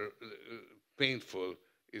more painful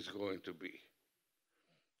it's going to be.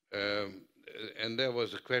 And there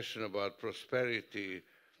was a question about prosperity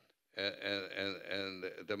and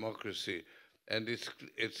democracy, and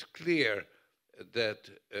it's clear that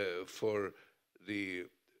for the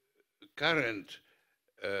current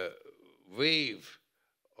wave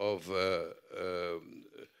of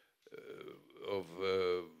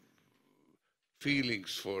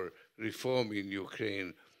feelings for reform in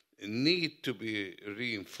Ukraine need to be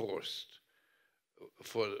reinforced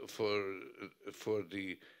for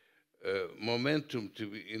the momentum to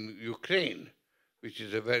be in Ukraine, which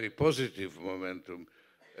is a very positive momentum,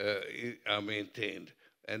 are maintained.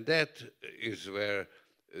 And that is where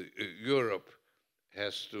Europe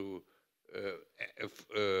has to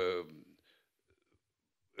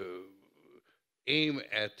aim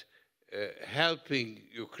at helping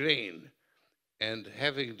Ukraine and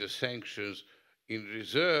having the sanctions in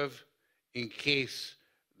reserve in case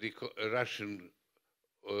the Russian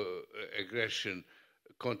aggression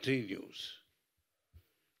continues.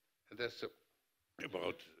 And that's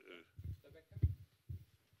about.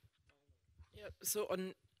 Yeah, so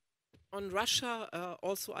on Russia,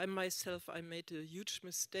 also I myself, I made a huge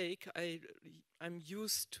mistake. I'm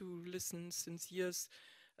used to listen since years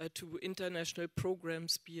to international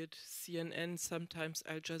programs, be it CNN, sometimes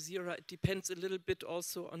Al Jazeera. It depends a little bit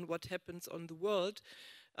also on what happens on the world.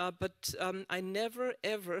 But I never,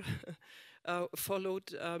 ever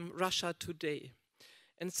followed Russia Today.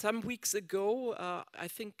 And some weeks ago, I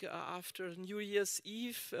think after New Year's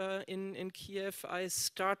Eve in Kiev, I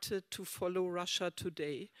started to follow Russia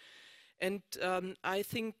Today. And I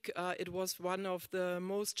think it was one of the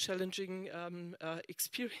most challenging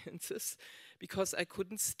experiences because I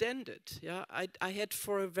couldn't stand it. Yeah, I had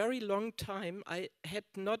for a very long time, I had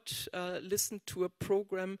not listened to a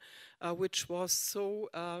program which was so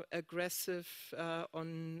aggressive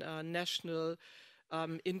on national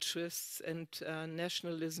interests and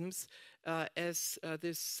nationalisms as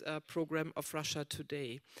this program of Russia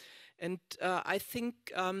Today. And I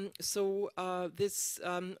think this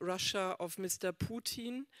Russia of Mr.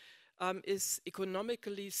 Putin is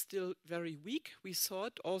economically still very weak. We saw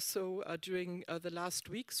it also during the last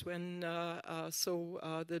weeks when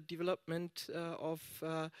the development of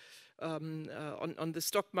on the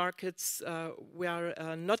stock markets were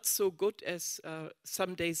not so good as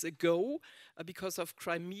some days ago because of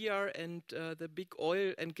Crimea and the big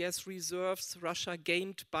oil and gas reserves Russia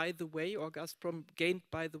gained, by the way, or Gazprom gained,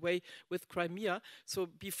 by the way, with Crimea. So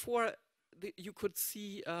before you could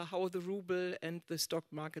see how the ruble and the stock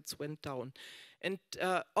markets went down. And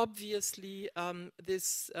obviously,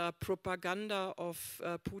 this propaganda of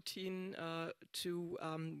Putin to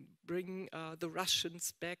bring the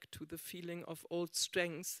Russians back to the feeling of old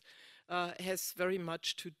strength has very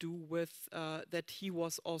much to do with that he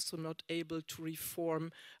was also not able to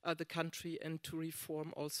reform the country and to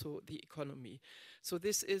reform also the economy. So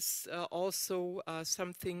this is also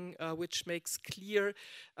something which makes clear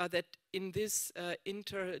that in this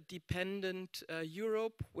interdependent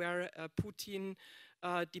Europe, where Putin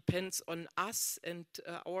depends on us and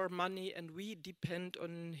our money, and we depend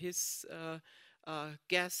on his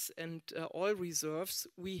gas and oil reserves,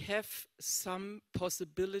 we have some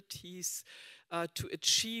possibilities to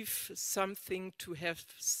achieve something, to have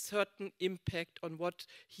certain impact on what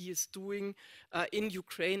he is doing in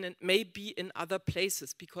Ukraine and maybe in other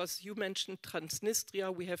places. Because you mentioned Transnistria,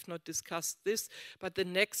 we have not discussed this, but the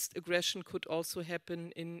next aggression could also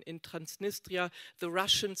happen in Transnistria. The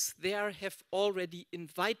Russians there have already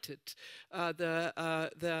invited the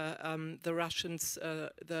Russians,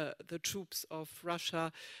 the troops of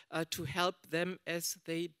Russia, to help them as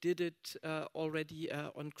they did it already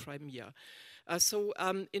on Crimea. So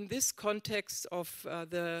in this context of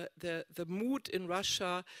the mood in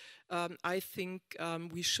Russia, I think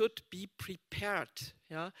we should be prepared,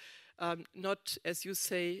 yeah? Not, as you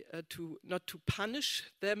say, not to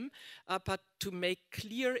punish them, but to make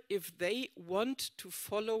clear if they want to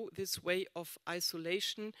follow this way of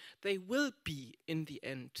isolation, they will be in the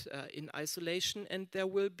end in isolation, and there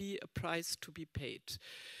will be a price to be paid.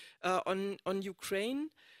 On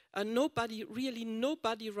Ukraine, nobody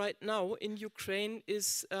right now in Ukraine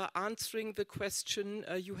is answering the question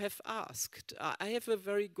you have asked. I have a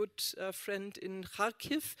very good friend in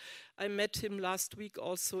Kharkiv. I met him last week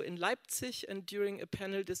also in Leipzig, and during a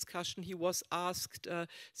panel discussion he was asked,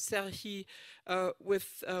 Serhi,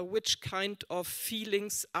 with which kind of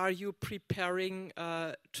feelings are you preparing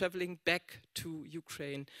traveling back to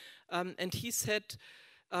Ukraine? And he said,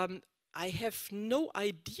 I have no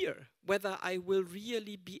idea whether I will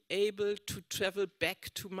really be able to travel back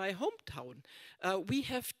to my hometown. We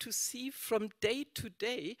have to see from day to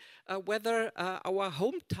day whether our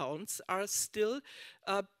hometowns are still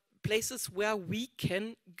places where we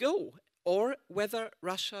can go, or whether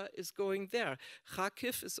Russia is going there.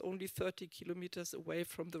 Kharkiv is only 30 kilometers away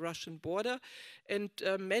from the Russian border, and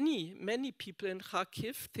many people in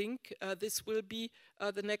Kharkiv think this will be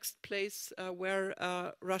the next place where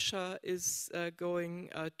Russia is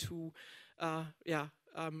going to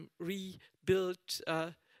rebuild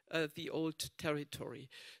the old territory.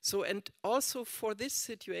 So, and also for this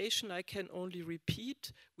situation, I can only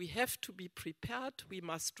repeat, we have to be prepared. We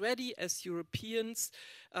must ready as Europeans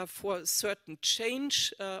for certain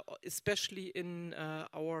change, especially in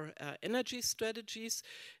our energy strategies.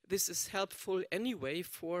 This is helpful anyway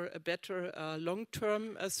for a better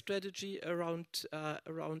long-term strategy around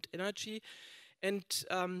energy. And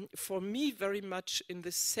for me, very much in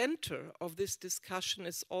the center of this discussion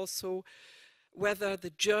is also whether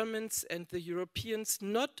the Germans and the Europeans,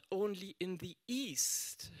 not only in the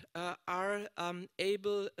East, are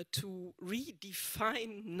able to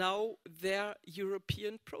redefine now their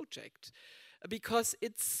European project. Because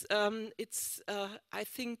it's I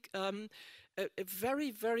think, a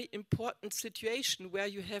very, very important situation where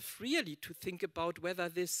you have really to think about whether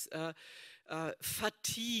this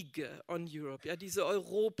Fatigue on Europe, ja, diese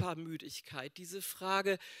Europamüdigkeit, diese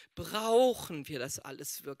Frage, brauchen wir das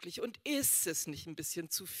alles wirklich und ist es nicht ein bisschen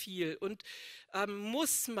zu viel und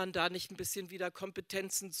muss man da nicht ein bisschen wieder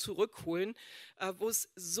Kompetenzen zurückholen, wo es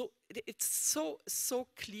so, it's so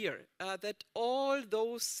clear that all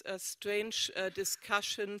those strange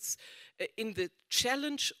discussions in the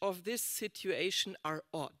challenge of this situation are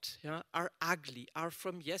odd, yeah, are ugly, are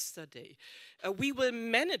from yesterday. We will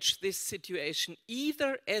manage this situation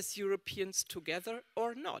either as Europeans together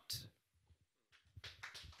or not.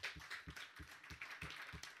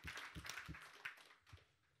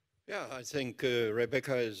 Yeah, I think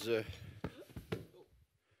Rebecca is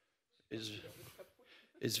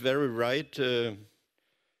very right.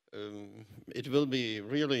 It will be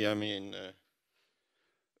really, I mean,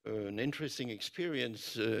 an interesting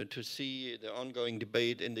experience to see the ongoing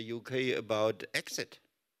debate in the UK about exit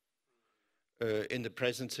in the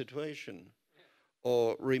present situation.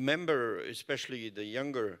 Or remember, especially the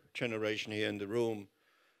younger generation here in the room,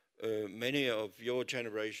 many of your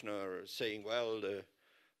generation are saying, well,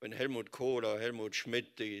 when Helmut Kohl or Helmut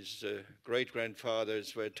Schmidt, these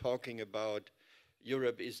great-grandfathers were talking about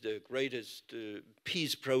Europe is the greatest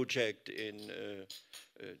peace project in,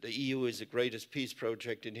 the EU is the greatest peace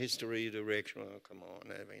project in history, the reaction, oh, come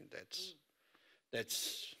on, I mean, that's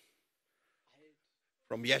That's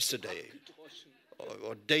from yesterday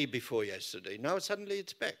or day before yesterday. Now suddenly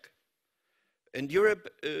it's back. And Europe,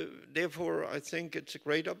 therefore, I think it's a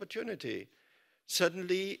great opportunity.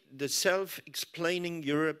 Suddenly the self-explaining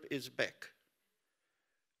Europe is back.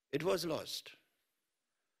 It was lost.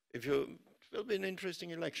 It will be an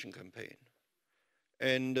interesting election campaign.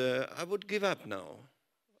 And I would give up now.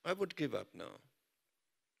 I would give up now.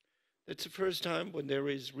 It's the first time when there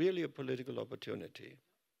is really a political opportunity.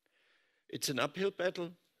 It's an uphill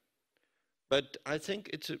battle, but I think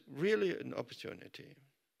it's really an opportunity.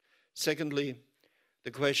 Secondly,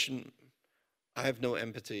 the question, I have no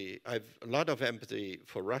empathy. I have a lot of empathy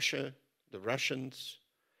for Russia, the Russians,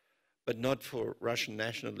 but not for Russian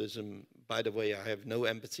nationalism. By the way, I have no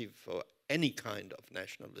empathy for any kind of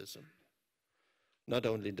nationalism, not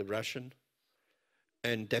only the Russian,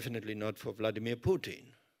 and definitely not for Vladimir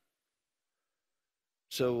Putin.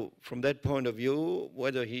 So from that point of view,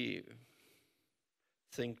 whether he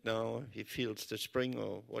think now he feels the spring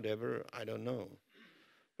or whatever, I don't know.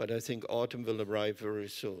 But I think autumn will arrive very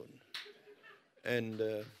soon. And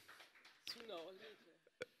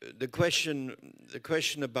the question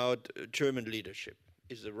about German leadership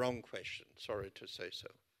is the wrong question, sorry to say so.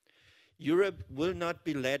 Europe will not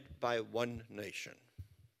be led by one nation.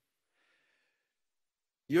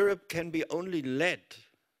 Europe can be only led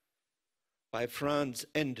by France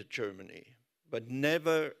and Germany, but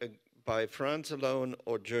never by France alone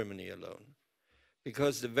or Germany alone.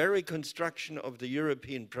 Because the very construction of the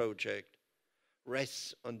European project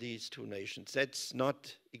rests on these two nations. That's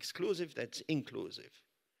not exclusive, that's inclusive.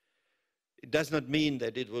 It does not mean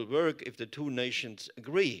that it will work if the two nations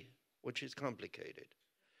agree, which is complicated.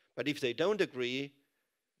 But if they don't agree,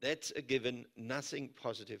 that's a given, nothing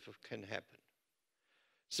positive can happen.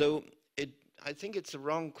 So I think it's a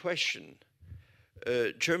wrong question.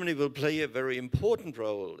 Germany will play a very important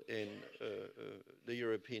role in the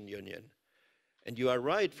European Union. And you are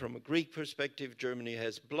right, from a Greek perspective, Germany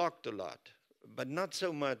has blocked a lot, but not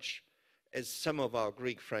so much as some of our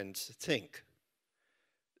Greek friends think.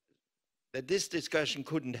 That this discussion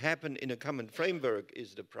couldn't happen in a common framework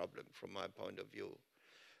is the problem from my point of view.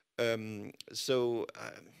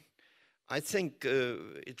 I think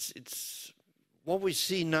it's what we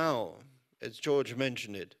see now, as George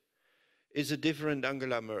mentioned it, is a different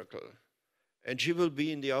Angela Merkel. And she will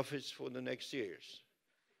be in the office for the next years,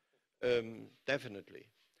 definitely.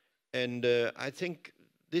 And I think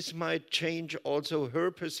this might change also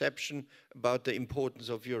her perception about the importance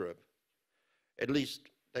of Europe. At least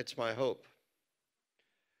that's my hope.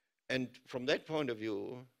 And from that point of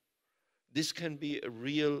view, this can be a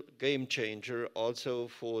real game changer also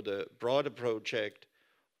for the broader project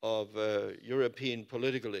of European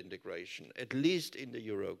political integration, at least in the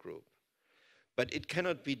Eurogroup. But it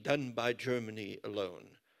cannot be done by Germany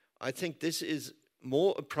alone. I think this is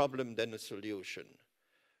more a problem than a solution.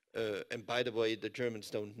 And by the way, the Germans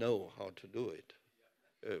don't know how to do it.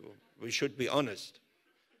 We should be honest.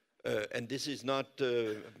 And this is not,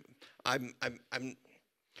 I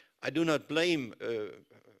do not blame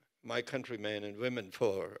my countrymen and women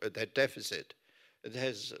for that deficit. It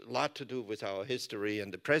has a lot to do with our history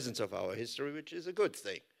and the presence of our history, which is a good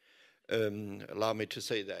thing. Allow me to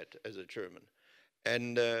say that as a German.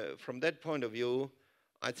 And from that point of view,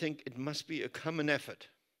 I think it must be a common effort.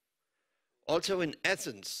 Also in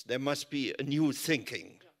Athens, there must be a new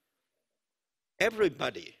thinking.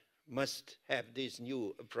 Everybody must have this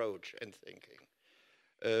new approach and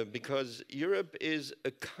thinking. Because Europe is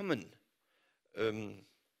a common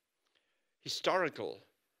historical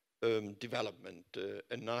development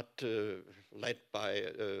and not led by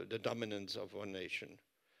the dominance of one nation.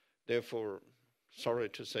 Therefore, sorry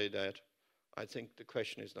to say that, I think the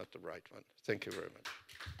question is not the right one. Thank you very much.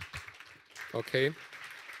 Okay.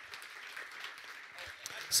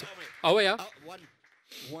 So, oh, yeah.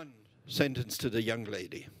 One sentence to the young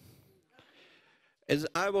lady. As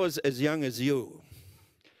I was as young as you,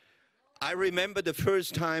 I remember the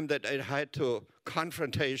first time that I had a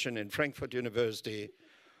confrontation in Frankfurt University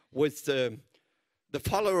with the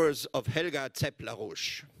followers of Helga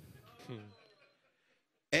Zepp-LaRouche.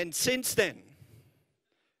 And since then,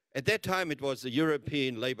 at that time it was the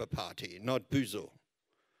European Labour Party, not Büsow.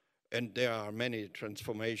 And there are many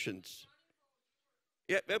transformations.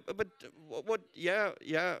 Yeah, but what, yeah.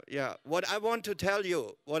 What I want to tell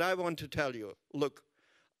you, look,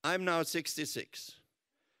 I'm now 66.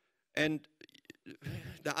 And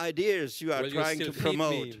the ideas you are trying to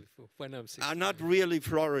promote are not really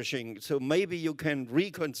flourishing. So maybe you can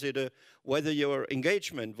reconsider whether your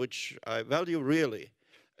engagement, which I value really,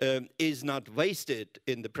 is not wasted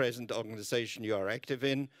in the present organization you are active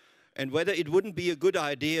in. and whether it wouldn't be a good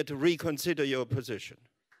idea to reconsider your position.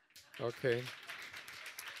 Okay.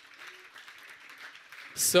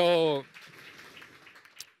 So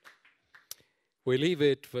we leave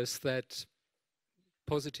it with that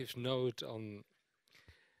positive note on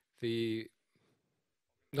the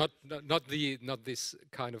not this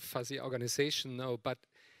kind of fuzzy organization, no, but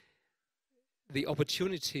the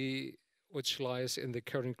opportunity which lies in the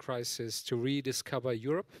current crisis to rediscover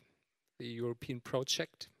Europe, the European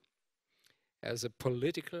project, as a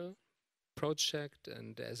political project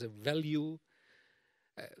and as a value-based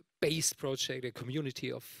project, a community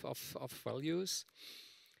of values.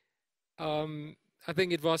 I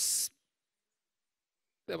think there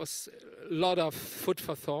was a lot of food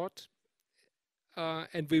for thought,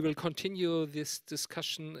 and we will continue this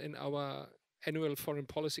discussion in our annual foreign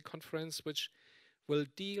policy conference, which will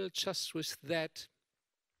deal just with that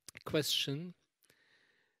question,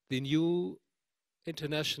 the new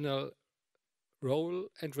international role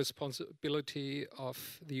and responsibility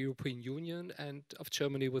of the European Union and of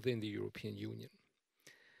Germany within the European Union.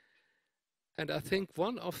 And I think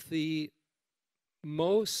one of the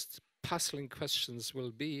most puzzling questions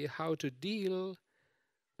will be how to deal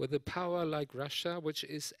with a power like Russia, which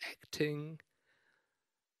is acting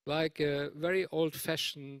like a very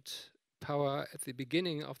old-fashioned power at the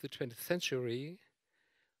beginning of the 20th century,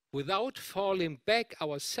 without falling back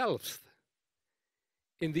ourselves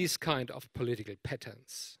in these kind of political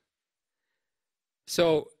patterns.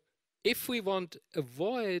 So if we want to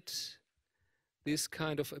avoid this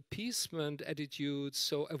kind of appeasement attitude,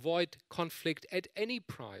 so avoid conflict at any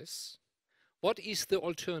price, what is the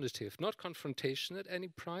alternative? Not confrontation at any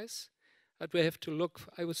price, but we have to look,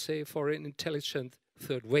 I would say, for an intelligent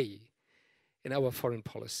third way in our foreign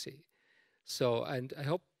policy. So, and I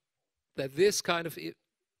hope that this kind of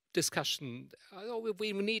discussion,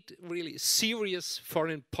 we need really serious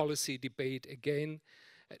foreign policy debate again,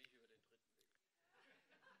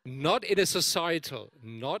 not in a societal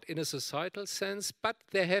sense, but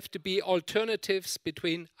there have to be alternatives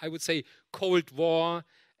between, I would say, Cold War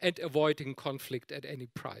and avoiding conflict at any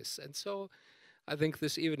price. And so I think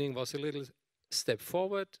this evening was a little step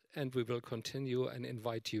forward, and we will continue and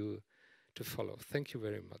invite you to follow. Thank you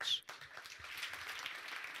very much.